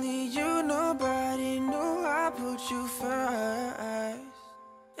only you, nobody knew I put you first.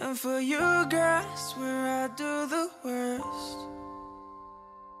 And for you, girl, I swear I do the worst.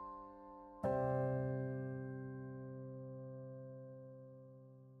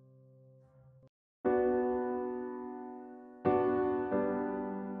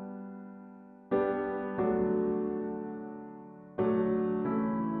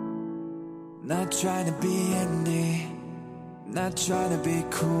 Not trying to be indie, not trying to be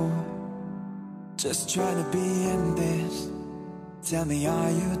cool, just trying to be in this. Tell me,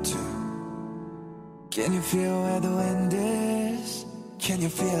 are you too? Can you feel where the wind is? Can you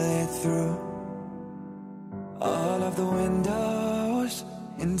feel it through all of the windows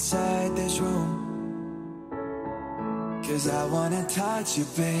inside this room? Cause I wanna touch you,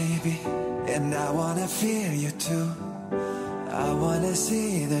 baby, and I wanna feel you too. I wanna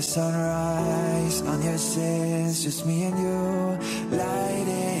see the sunrise on your sins, just me and you. Light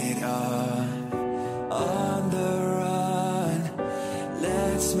it on the run.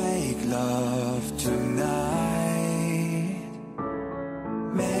 Let's make love tonight.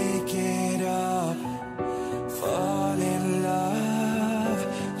 Make it up, fall in love,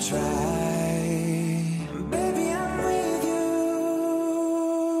 try. Baby, I'm with you,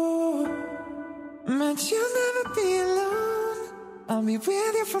 but you'll never be alone. I'll be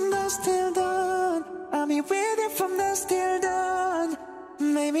with you from dusk till dawn. I'll be with you from dusk till dawn.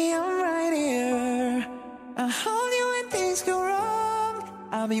 Maybe I'm right here. I'll hold you when things go wrong.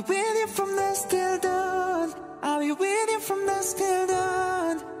 I'll be with you from dusk till dawn. I'll be with you from dusk till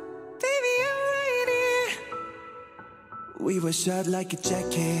dawn. Baby, I'm right here. We were shot like a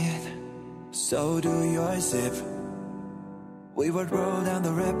jacket, so do your zip. We would roll down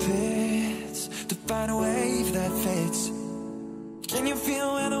the rapids to find a wave that fits. Can you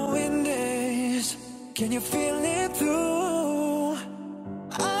feel where the wind is? Can you feel it through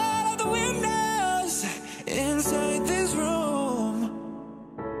all of the windows inside this room?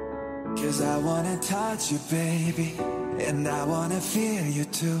 Cause I wanna touch you, baby, and I wanna feel you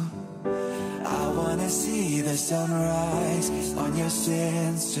too. I wanna see the sunrise on your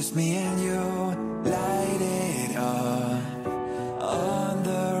sins, just me and you. Light it on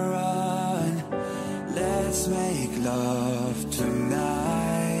the run. Let's make love tonight.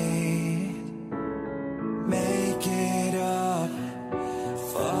 Make it up,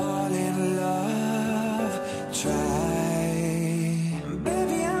 fall in love, try.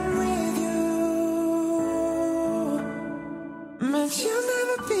 Baby, I'm with you, but you'll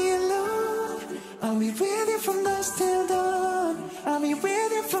never be alone. I'll be with you from dusk till dawn. I'll be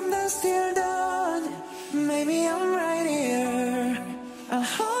with you from dusk till dawn. Maybe I'm right here. I'll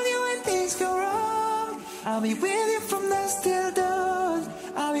hold you when things go wrong. I'll be with you from dusk till dawn.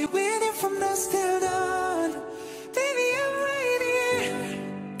 I'll be with you from dusk till dawn. Baby, I'm right here.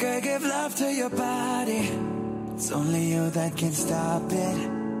 Girl, give love to your body. It's only you that can stop it.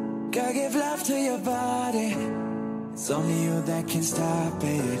 Girl, give love to your body. It's only you that can stop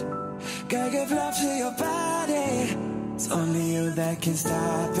it. Gotta give love to your body. It's only you that can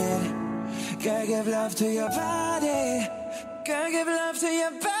stop it. Gotta give love to your body. Gotta give love to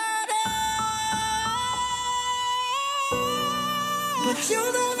your body. But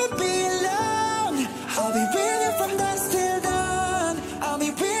you'll never be alone. I'll be with you from dusk till dawn. I'll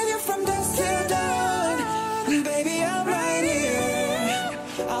be with you from dusk till dawn. Baby, I'm right here.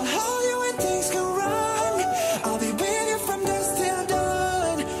 I'll hold you when things go wrong. I'll be with you from dusk till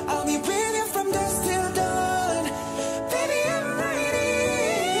dawn. I'll be with you from dusk till dawn. Baby, I'm right here.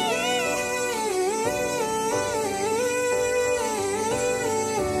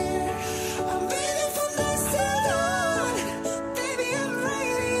 I'm with you from dusk till dawn. Baby, I'm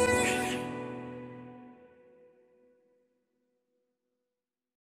right here.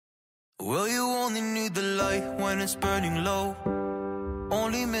 Well, you only need the light when it's burning low.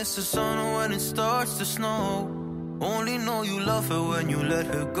 Only miss the sun when it starts to snow. Only know you love her when you let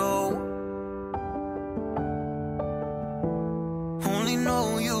her go. Only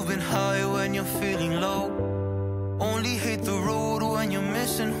know you've been high when you're feeling low. Only hate the road when you're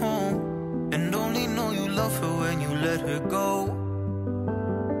missing home. And only know you love her when you let her go.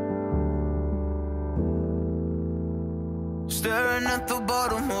 Staring at the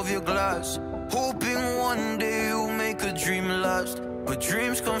bottom of your glass, hoping one day you'll make a dream last. But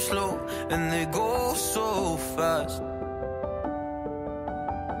dreams come slow and they go so fast.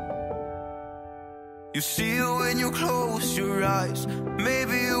 You see it when you close your eyes.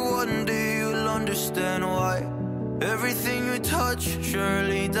 Maybe one day you'll understand why everything you touch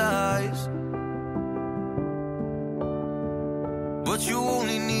surely dies. But you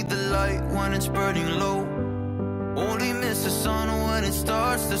only need the light when it's burning low. Only miss the sun when it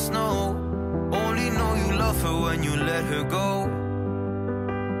starts to snow. Only know you love her when you let her go.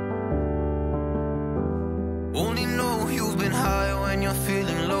 Only know you've been high when you're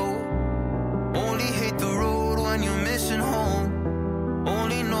feeling low. Only hate the road when you're missing home.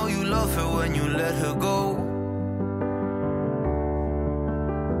 Only know you love her when you let her go.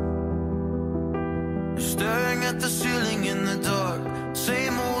 Staring at the ceiling in the dark,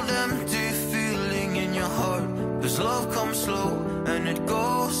 same old empty feeling in your heart. 'Cause love comes slow and it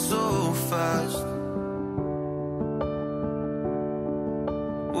goes so fast.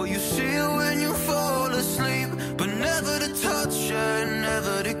 Well, you see it when you fall asleep, but never to touch and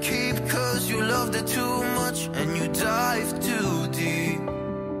never to keep. 'Cause you loved it too much and you dive too deep.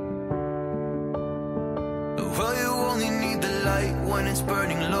 Well, you only need the light when it's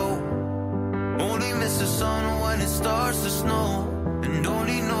burning low. Only miss the sun when it starts to snow. And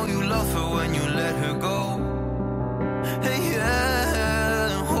only know you love her when you let her go. Hey,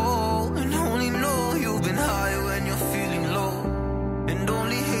 yeah, oh, and only know you've been high when you're feeling low. And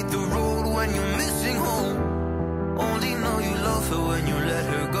only hate the road when you're missing home. Only know you love her when you let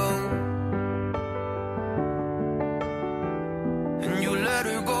her go. And you let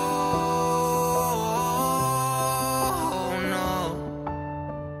her go. Oh, no.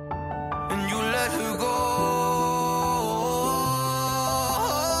 And you let her go.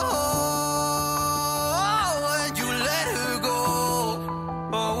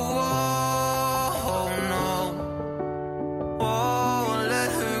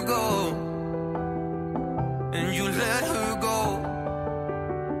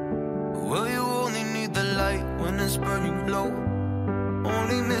 Burning low.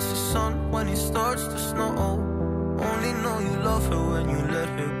 Only miss the sun when it starts to snow. Only know you love her when you let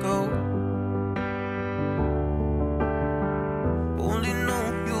her go. Only know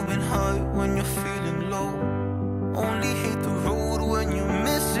you've been high when you're feeling low. Only hate the road when you're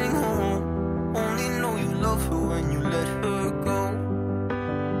missing home. Only know you love her when you let her go.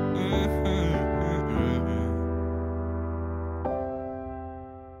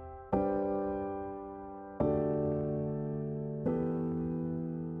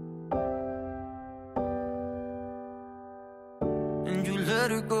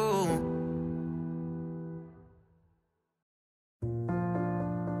 Let her go.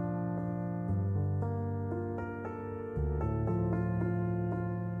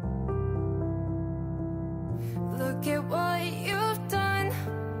 Look at what you've done.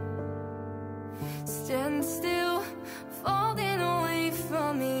 Stand still, falling away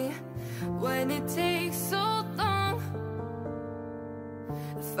from me. When it takes so long,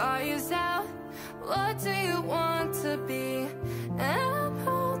 the fire's out. What do you want to be? I'm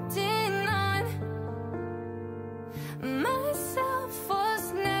holding on. Myself was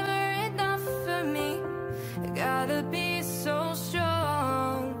never enough for me. I gotta be so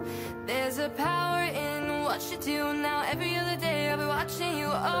strong. There's a power in what you do now. Every other day I'll be watching you.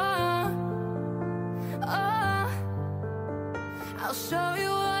 Oh, oh. show you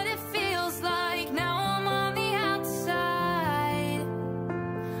what it feels like. Now I'm on the outside.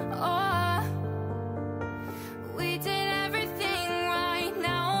 Oh, we did everything right.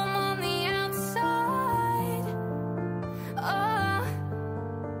 Now I'm on the outside. Oh,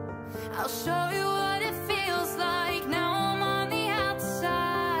 I'll show you what it feels like. Now I'm on the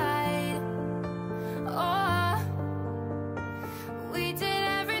outside. Oh, we did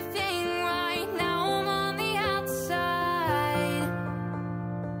everything right. Now I'm on the outside.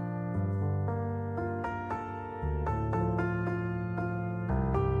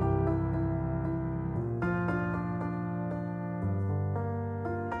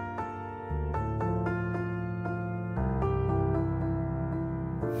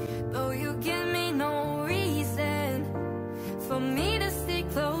 Though you give me no reason for me to stay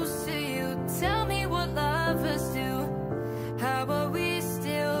close to you, tell me what lovers do. How are we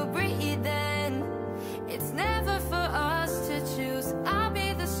still breathing? It's never for us to choose. I'll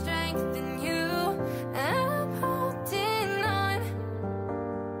be the strength in you, and I'm holding on.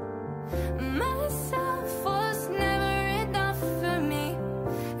 Myself was never enough for me.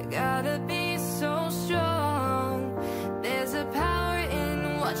 Gotta be so strong. There's a power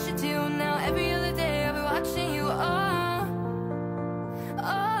in what you do. Now every other day I'll be watching you. Oh,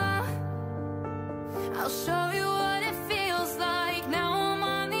 oh, I'll show you what it feels like. Now I'm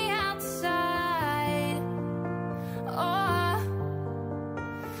on the outside. Oh,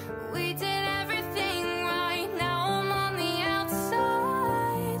 we did everything right. Now I'm on the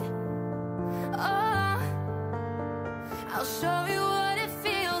outside. Oh, I'll show you what it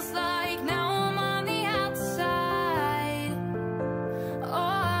feels like. Now I'm on the outside.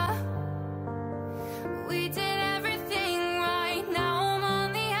 Oh, we did everything right. Now I'm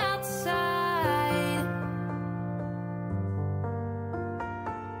on the outside.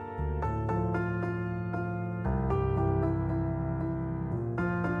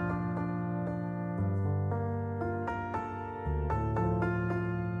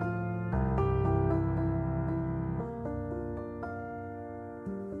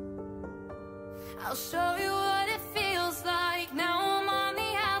 I'll show you what it feels like. Now I'm on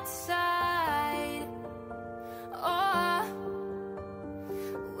the outside. Oh,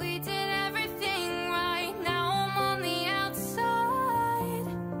 we did everything right. Now I'm on the outside.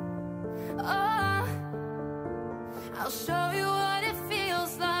 Oh, I'll show you what it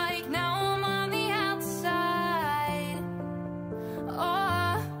feels like. Now I'm on the outside.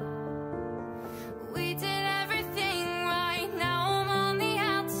 Oh, we did everything right. Now I'm on the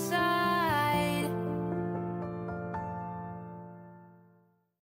outside.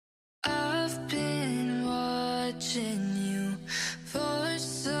 I've been watching you for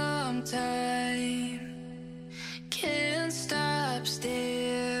some time. Can't stop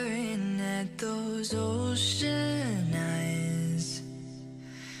staring at those ocean eyes.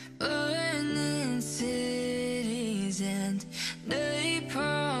 Burning cities and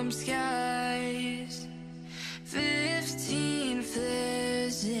napalm skies. 15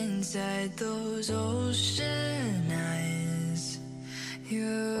 flares inside those ocean eyes.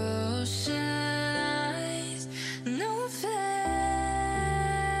 Your ocean eyes, no fair.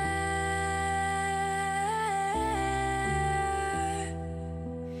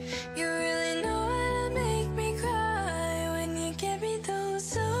 You really know how to make me cry when you give me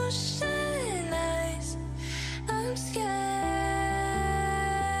those ocean eyes. I'm scared.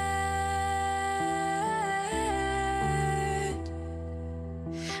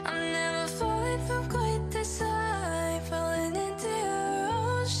 I'm never falling from quite this high, falling into your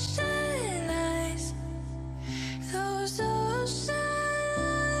ocean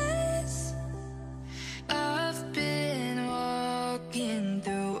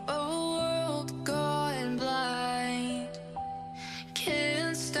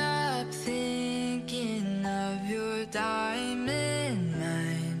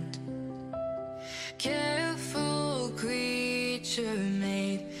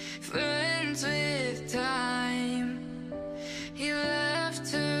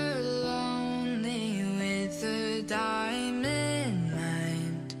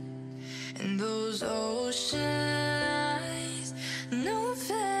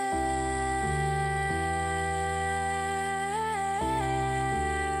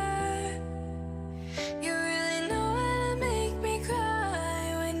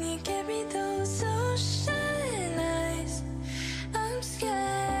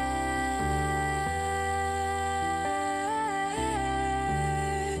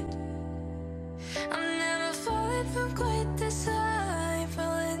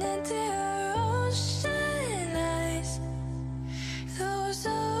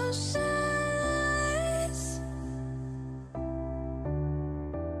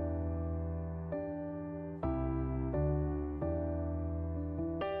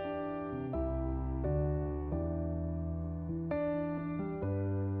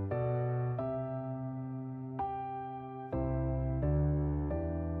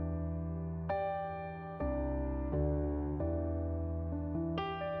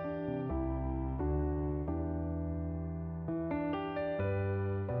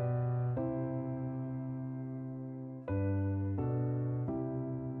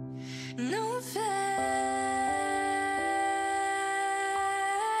no fair.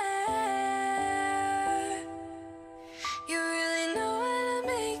 You really know how to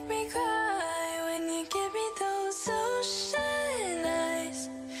make me cry when you give me those ocean eyes.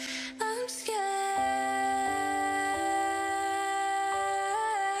 I'm scared.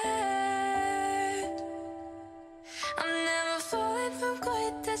 I'm never falling from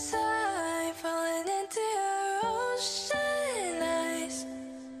quite this high, falling into your ocean eyes.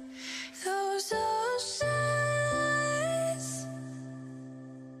 Those ocean eyes.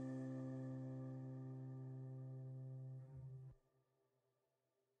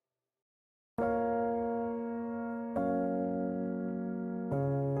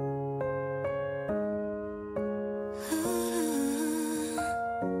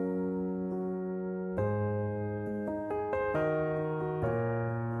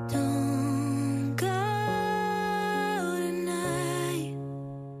 Don't go tonight.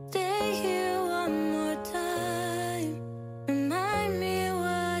 Stay here one more time. Remind me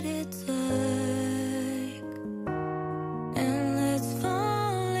what it's like. And let's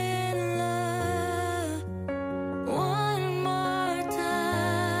fall in love one more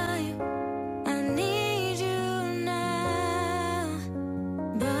time. I need you now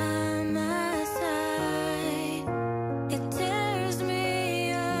by my side. It tears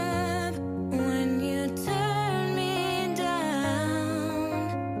me up when you turn me down.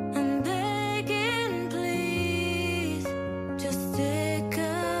 I'm begging, please, just stick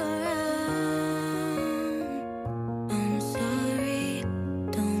around. I'm sorry,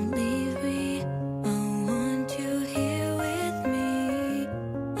 don't leave me. I want you here with me.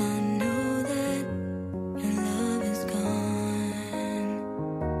 I know that your love is gone.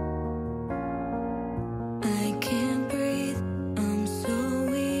 I can't breathe, I'm so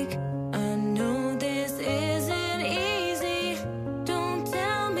weak. I know this isn't easy. Don't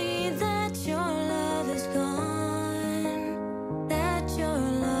tell me that your love is gone. That your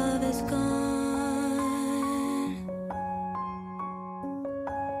love is gone.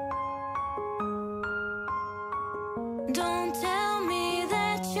 Don't tell me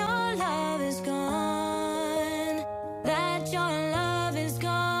that your love is gone. That your love is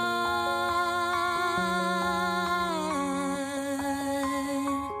gone.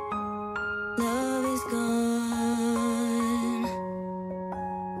 Love is gone.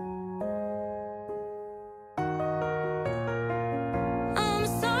 I'm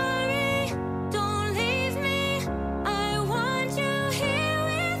sorry, don't leave me. I want you here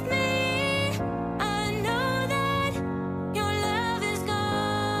with me. I know that your love is gone.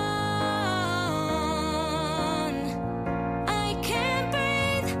 I can't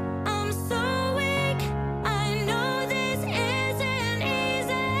breathe, I'm so weak. I know this isn't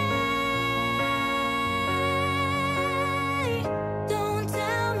easy. Don't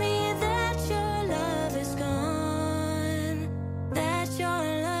tell me that your love is gone. That your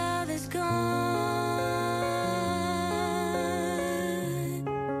love is gone.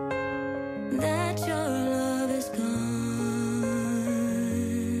 That your love is gone.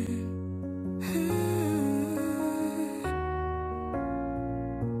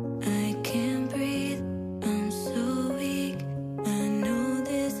 I can't breathe, I'm so weak. I know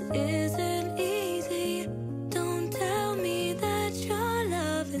this isn't easy. Don't tell me that your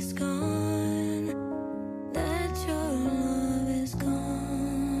love is gone. That your love is gone.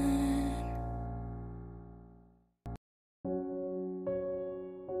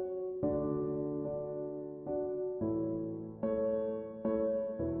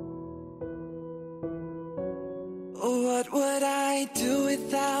 What would I do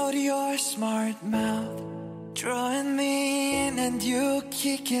without your smart mouth? Drawing me in and you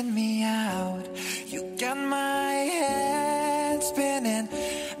kicking me out. You got my head spinning.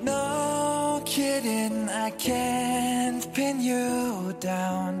 No kidding, I can't pin you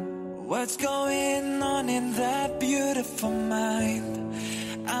down. What's going on in that beautiful mind?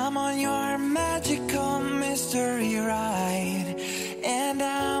 I'm on your magical mystery ride, and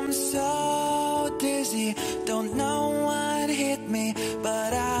I'm so dizzy, don't know what hit me,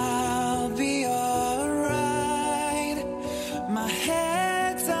 but I'll be alright. My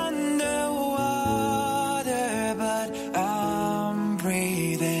head's underwater, but I'm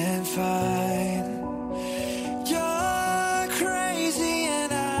breathing fine. You're crazy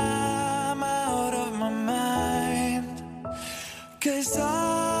and I'm out of my mind, 'cause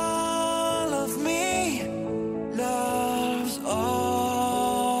all of me loves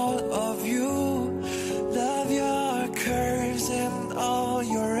all of you. Love your curves and all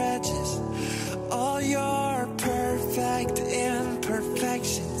your edges, all your perfect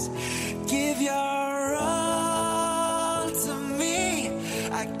imperfections. Give your all to me.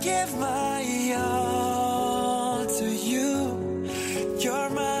 I give my all to you. You're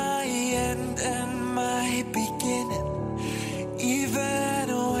my end and my beginning. Even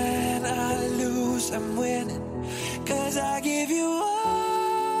when I lose, I'm winning. 'Cause I give you all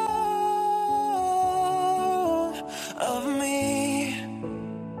of me,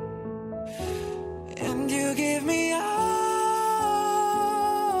 and you give me all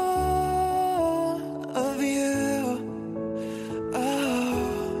of you. Oh,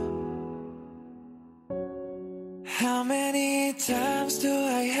 how many times do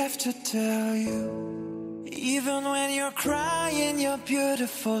I have to tell you? Even when you're crying, you're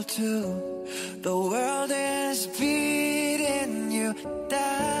beautiful too. The world is beating you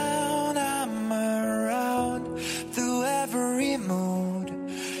down. I'm around through every mood.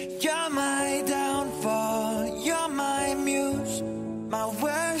 You're my downfall, you're my muse, my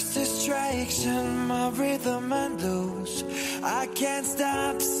worst distraction, my rhythm and blues. I can't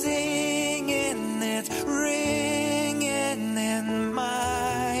stop singing, it's ringing in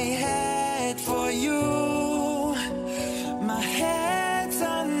my head for you. My head's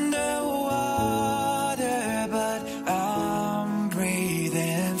underwater, but I'm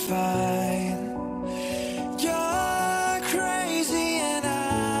breathing fine. You're crazy and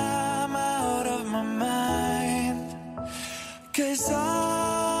I'm out of my mind. 'Cause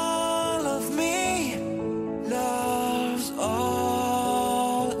all of me loves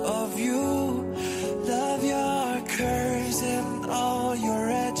all of you. Love your curves and all your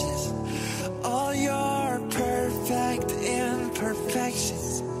edges, all your perfect imperfections.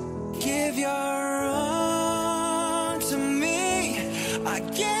 Give your all to me. I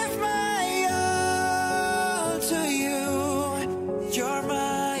give my all to you. You're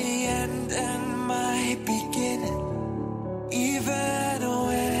my end and my beginning. Even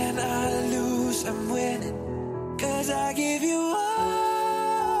when I lose, I'm winning. 'Cause I give you all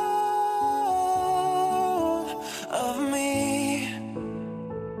of me,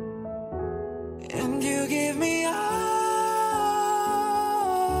 and you give me all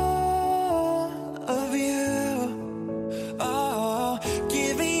of you. Oh,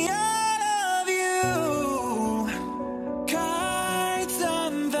 give me all of you. Cards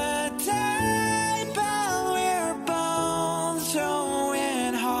on the table, we're both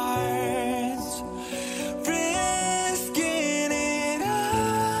showing hearts, risking it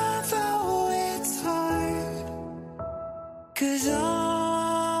all, though it's hard. 'Cause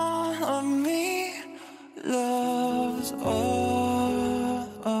all of me loves all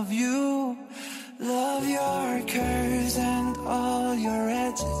of you. Love your curves and all your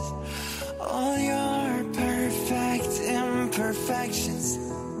edges, all your perfect imperfections.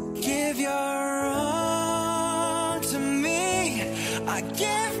 Give your all to me. I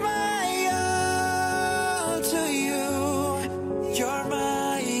give my all to you. You're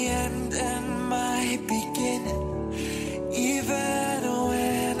my end and my beginning. Even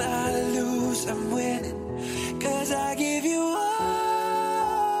when I lose, I'm winning. 'Cause I give you all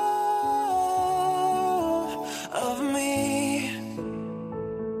of me,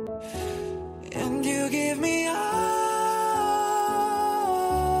 and you give me all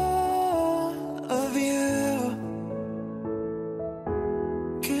of you.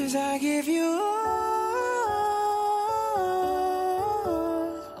 'Cause I give you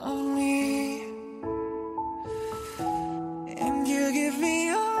all of me, and you give me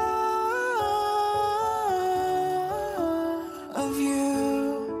all of you.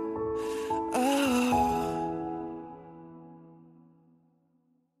 Oh.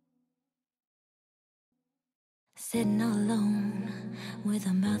 Sitting all alone with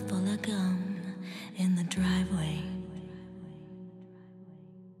a mouthful of gum in the driveway.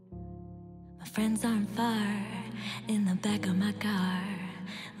 My friends aren't far. In the back of my car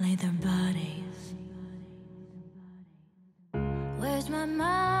lay their bodies. Where's my mind?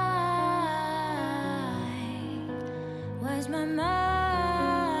 Where's my mind?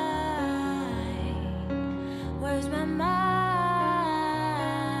 Where's my mind?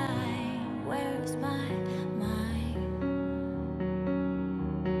 Where's my mind?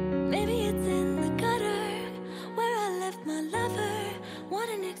 Maybe it's in the gutter where I left my lover. What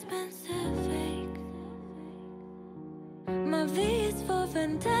an expensive fake. My V is for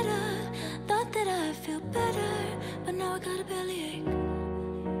vendetta. Thought that I'd feel better, but now I got a bellyache.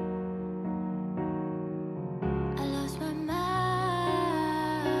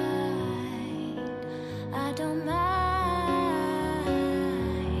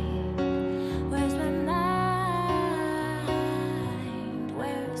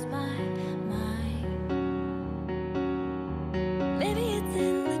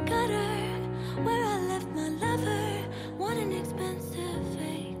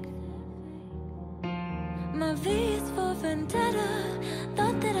 My V is for vendetta.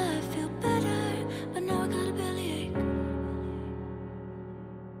 Thought that I'd feel better, but now I got a bellyache.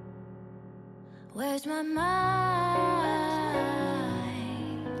 Where's my mind?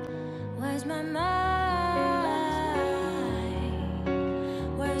 Where's my mind?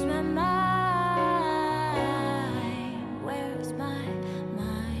 Where's my mind? Where's my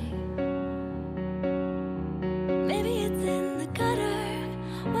mind? Maybe it's in the gutter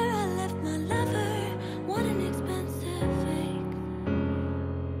where I left my lover. What an expensive fake.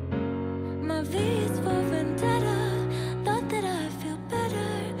 My V is for vendetta. Thought that I'd feel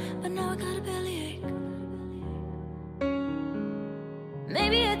better, but now I got a bellyache.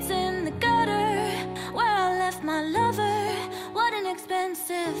 Maybe it's in the gutter where I left my lover. What an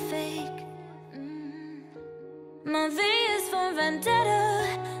expensive fake. My V is for vendetta.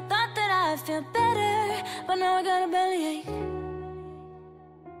 Thought that I'd feel better, but now I got a bellyache.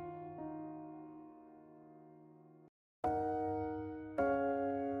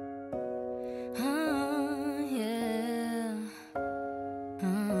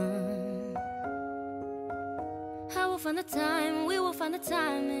 Find the time, we will find the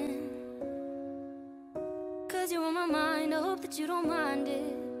timing. Cause you're on my mind, I hope that you don't mind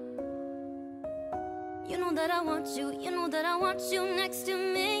it. You know that I want you, you know that I want you next to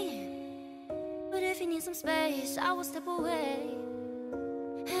me. But if you need some space, I will step away.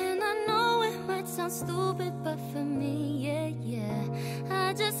 And I know it might sound stupid, but for me, yeah, yeah,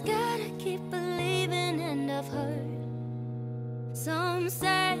 I just gotta keep believing, and I've heard some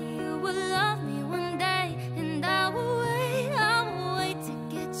say you will love me one day, and I will wait to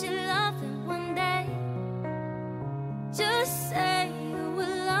get your loving one day. Just say you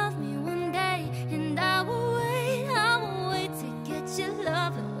will love me one day, and I will wait to get your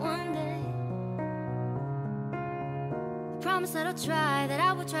loving one day. I promise that I'll try, that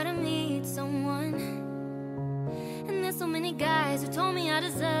I will try to meet someone. And there's so many guys who told me I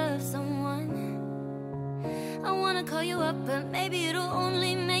deserve someone. I wanna call you up, but maybe it'll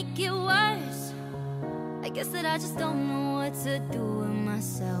only make it worse. I guess that I just don't know what to do with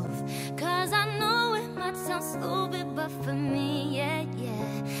myself. Cause I know it might sound stupid, but for me, yeah,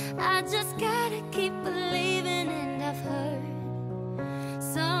 yeah, I just gotta keep believing, and I've heard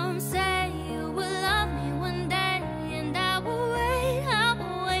some say you will love me one day, and I will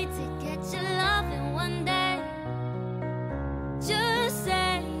wait to get your loving one day. Just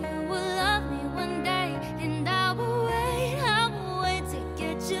say you will love me one day, and I will wait to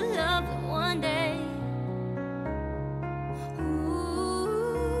get your loving one day.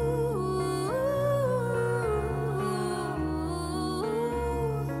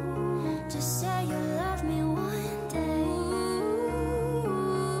 Just say you love me one day.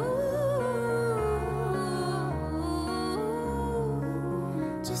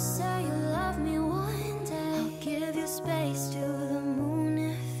 Just say you love me one day. I'll give you space to the moon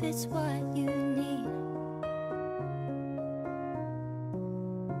if it's what you need.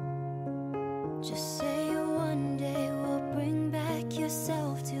 Just say you one day will bring back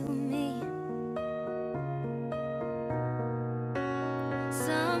yourself to me.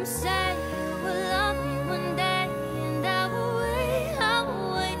 Some say you will love me one day, and I will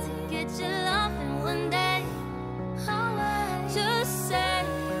wait to get your loving one day. I'll wait. Just say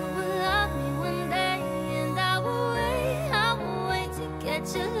you will love me one day, and I will wait to get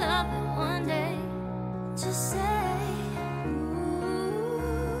your loving one day. Just say,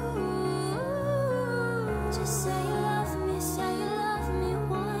 just say you love me, say you love me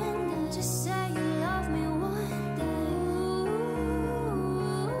one day. Just say you love me one day.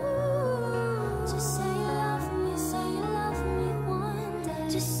 Just say you love me, say you love me one day.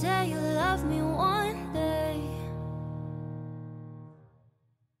 Just say you love me one day.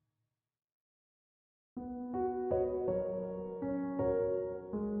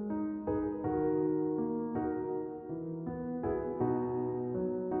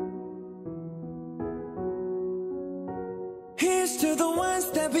 Here's to the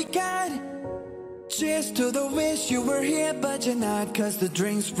ones that we got. Cheers to the wish you were here but you're not. Cause the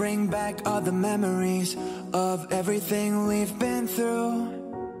drinks bring back all the memories of everything we've been through.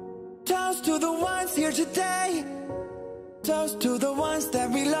 Toast to the ones here today. Toast to the ones that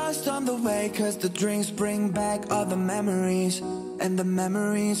we lost on the way. Cause the drinks bring back all the memories, and the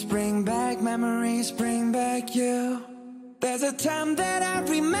memories bring back you. There's a time that I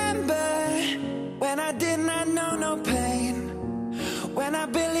remember when I did not know no pain, when I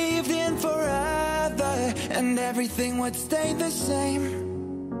believed in forever and everything would stay the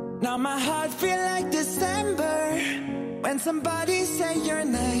same. Now my heart feel like December when somebody say your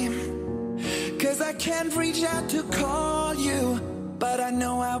name. Cause I can't reach out to call you, but I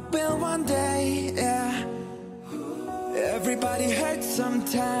know I will one day, yeah. Everybody hurts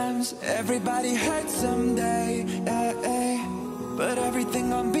sometimes, everybody hurts someday, but everything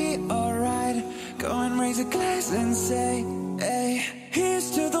gon' be alright. Go and raise a glass and say, hey,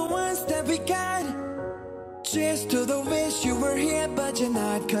 here's to the ones that we got. Cheers to the wish you were here but you're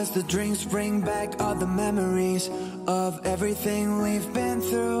not, 'cause the drinks bring back all the memories of everything we've been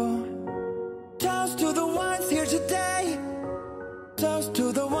through. Toast to the ones here today, toast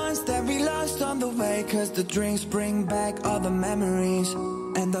to the ones that we lost on the way, 'cause the drinks bring back all the memories,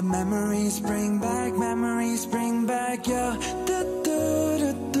 and the memories bring back, yeah.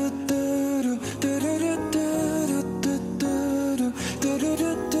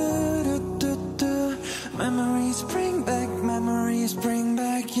 Memories bring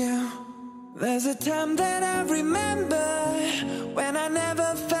back you. There's a time that I remember when I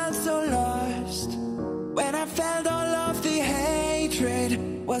never felt so lost, when I felt all of the hatred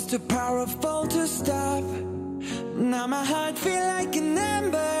was too powerful to stop. Now my heart feels like an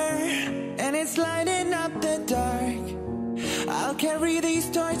ember and it's lighting up the dark. I'll carry these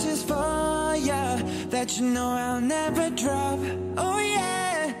torches for ya that you know I'll never drop. Oh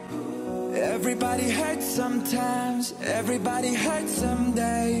yeah. Everybody hurts sometimes, everybody hurts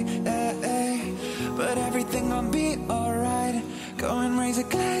someday, but everything gon' be alright. Go and raise a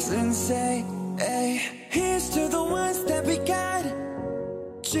glass and say, hey, here's to the ones that we got.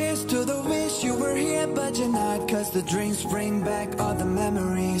 Cheers to the wish you were here but you're not, 'cause the drinks bring back all the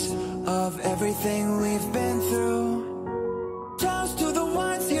memories of everything we've been through. Toast to the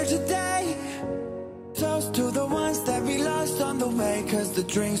ones here today, toast to the ones that we lost on the way, 'cause the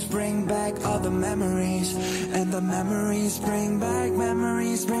drinks bring back all the memories, and the memories bring back you.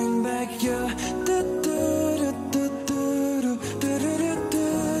 Memories bring back you.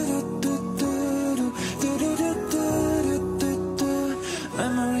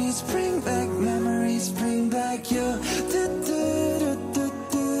 Memories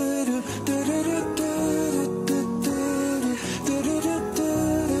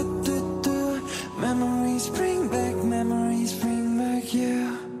bring back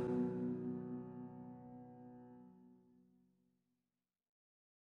you.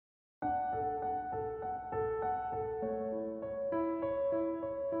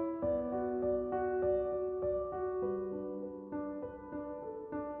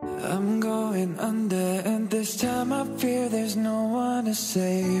 I'm going under, and this time I fear there's no one to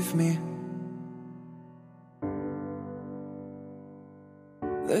save me.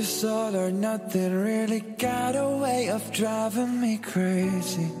 This all or nothing really got a way of driving me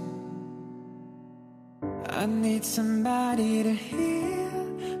crazy. I need somebody to hear,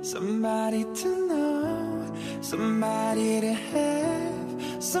 somebody to know, somebody to have,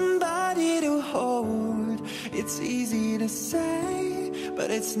 somebody to hold. It's easy to say, but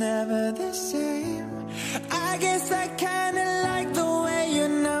it's never the same. I guess I kinda like the way you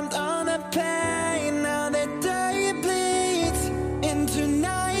numbed on the pain. Now the day bleeds into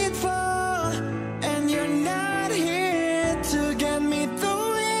nightfall, and you're not here to get me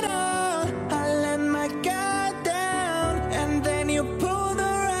through it all. I let my guard down, and then you pulled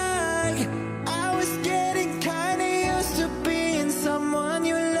the rug. I was getting kinda used to being someone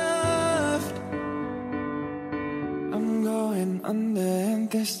you loved. I'm going under, and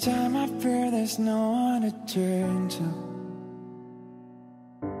this time I fear there's no one to turn to.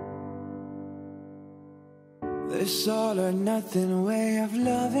 This all or nothing way of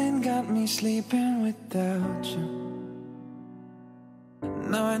loving got me sleeping without you.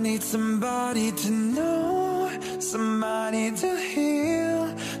 Now I need somebody to know, somebody to heal,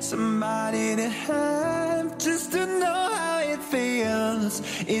 somebody to have, just to know how it feels.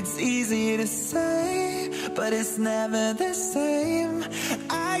 It's easy to say, but it's never the same.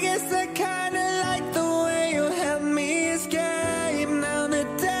 I guess I kinda like the way you help me escape. Now the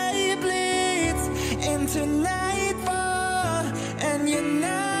day bleeds into nightfall, and you're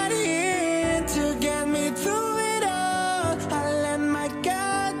not here to get me through it all. I let my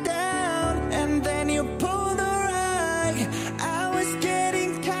guard down, and then you pulled the rug. I was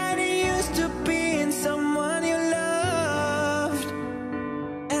getting kinda used to being someone you loved,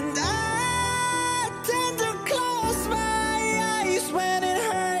 and I tend to close my eyes when it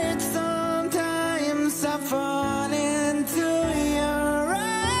hurts.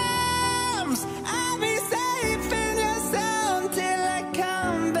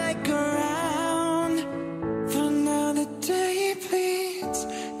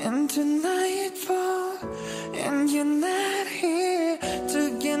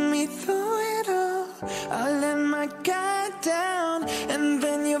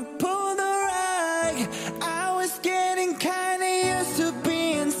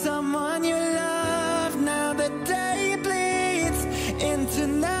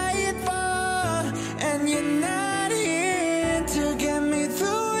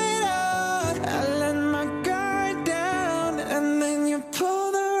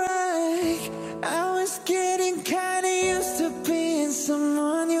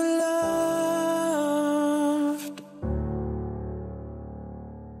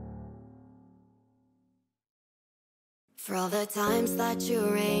 the times that you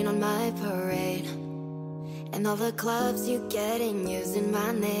rain on my parade, and all the clubs you get in using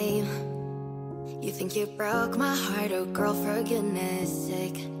my name. You think you broke my heart, oh girl, for goodness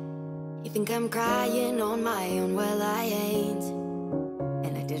sake. You think I'm crying on my own, well I ain't.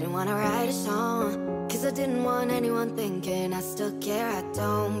 And I didn't wanna write a song, cause I didn't want anyone thinking I still care, I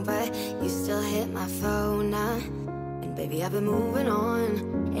don't. But you still hit my phone now, and baby I've been moving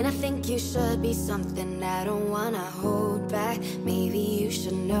on. And I think you should be something I don't wanna hold back. Maybe you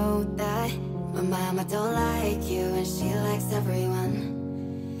should know that my mama don't like you and she likes everyone.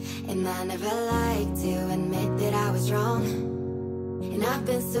 And I never liked to admit that I was wrong. And I've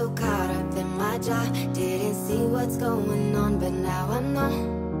been so caught up in my job, didn't see what's going on, but now I know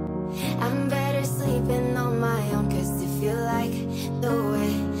I'm better sleeping on my own. Cause if you like the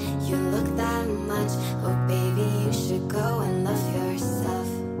way you look that much, oh baby you should go and love yourself.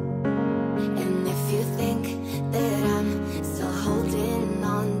 And if you think that I'm still holding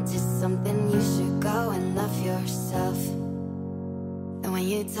on to something, you should go and love yourself. And when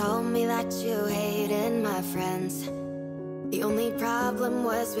you told me that you hated my friends, the only problem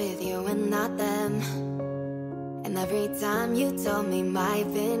was with you and not them. And every time you told me my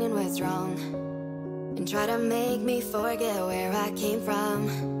opinion was wrong, and try to make me forget where I came from.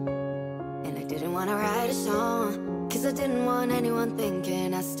 And I didn't wanna write a song, cause I didn't want anyone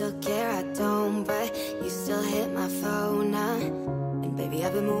thinking I still care, I don't. But you still hit my phone now, and baby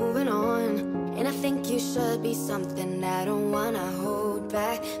I've been moving on. And I think you should be something I don't wanna hold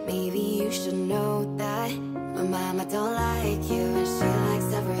back. Maybe you should know that my mama don't like you and she likes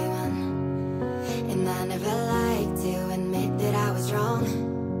everyone. And I never liked to admit that I was wrong.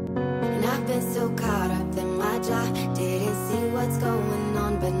 And I've been so caught up in my job, didn't see what's going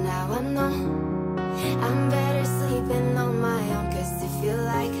on, but now I know I'm better sleeping on my own. Cause if you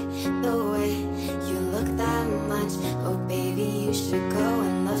like the way you look that much, oh baby you should go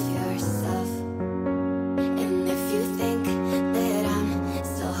and love yourself. And if you think that I'm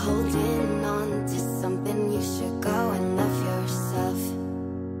still holding on to something, you should go and love yourself.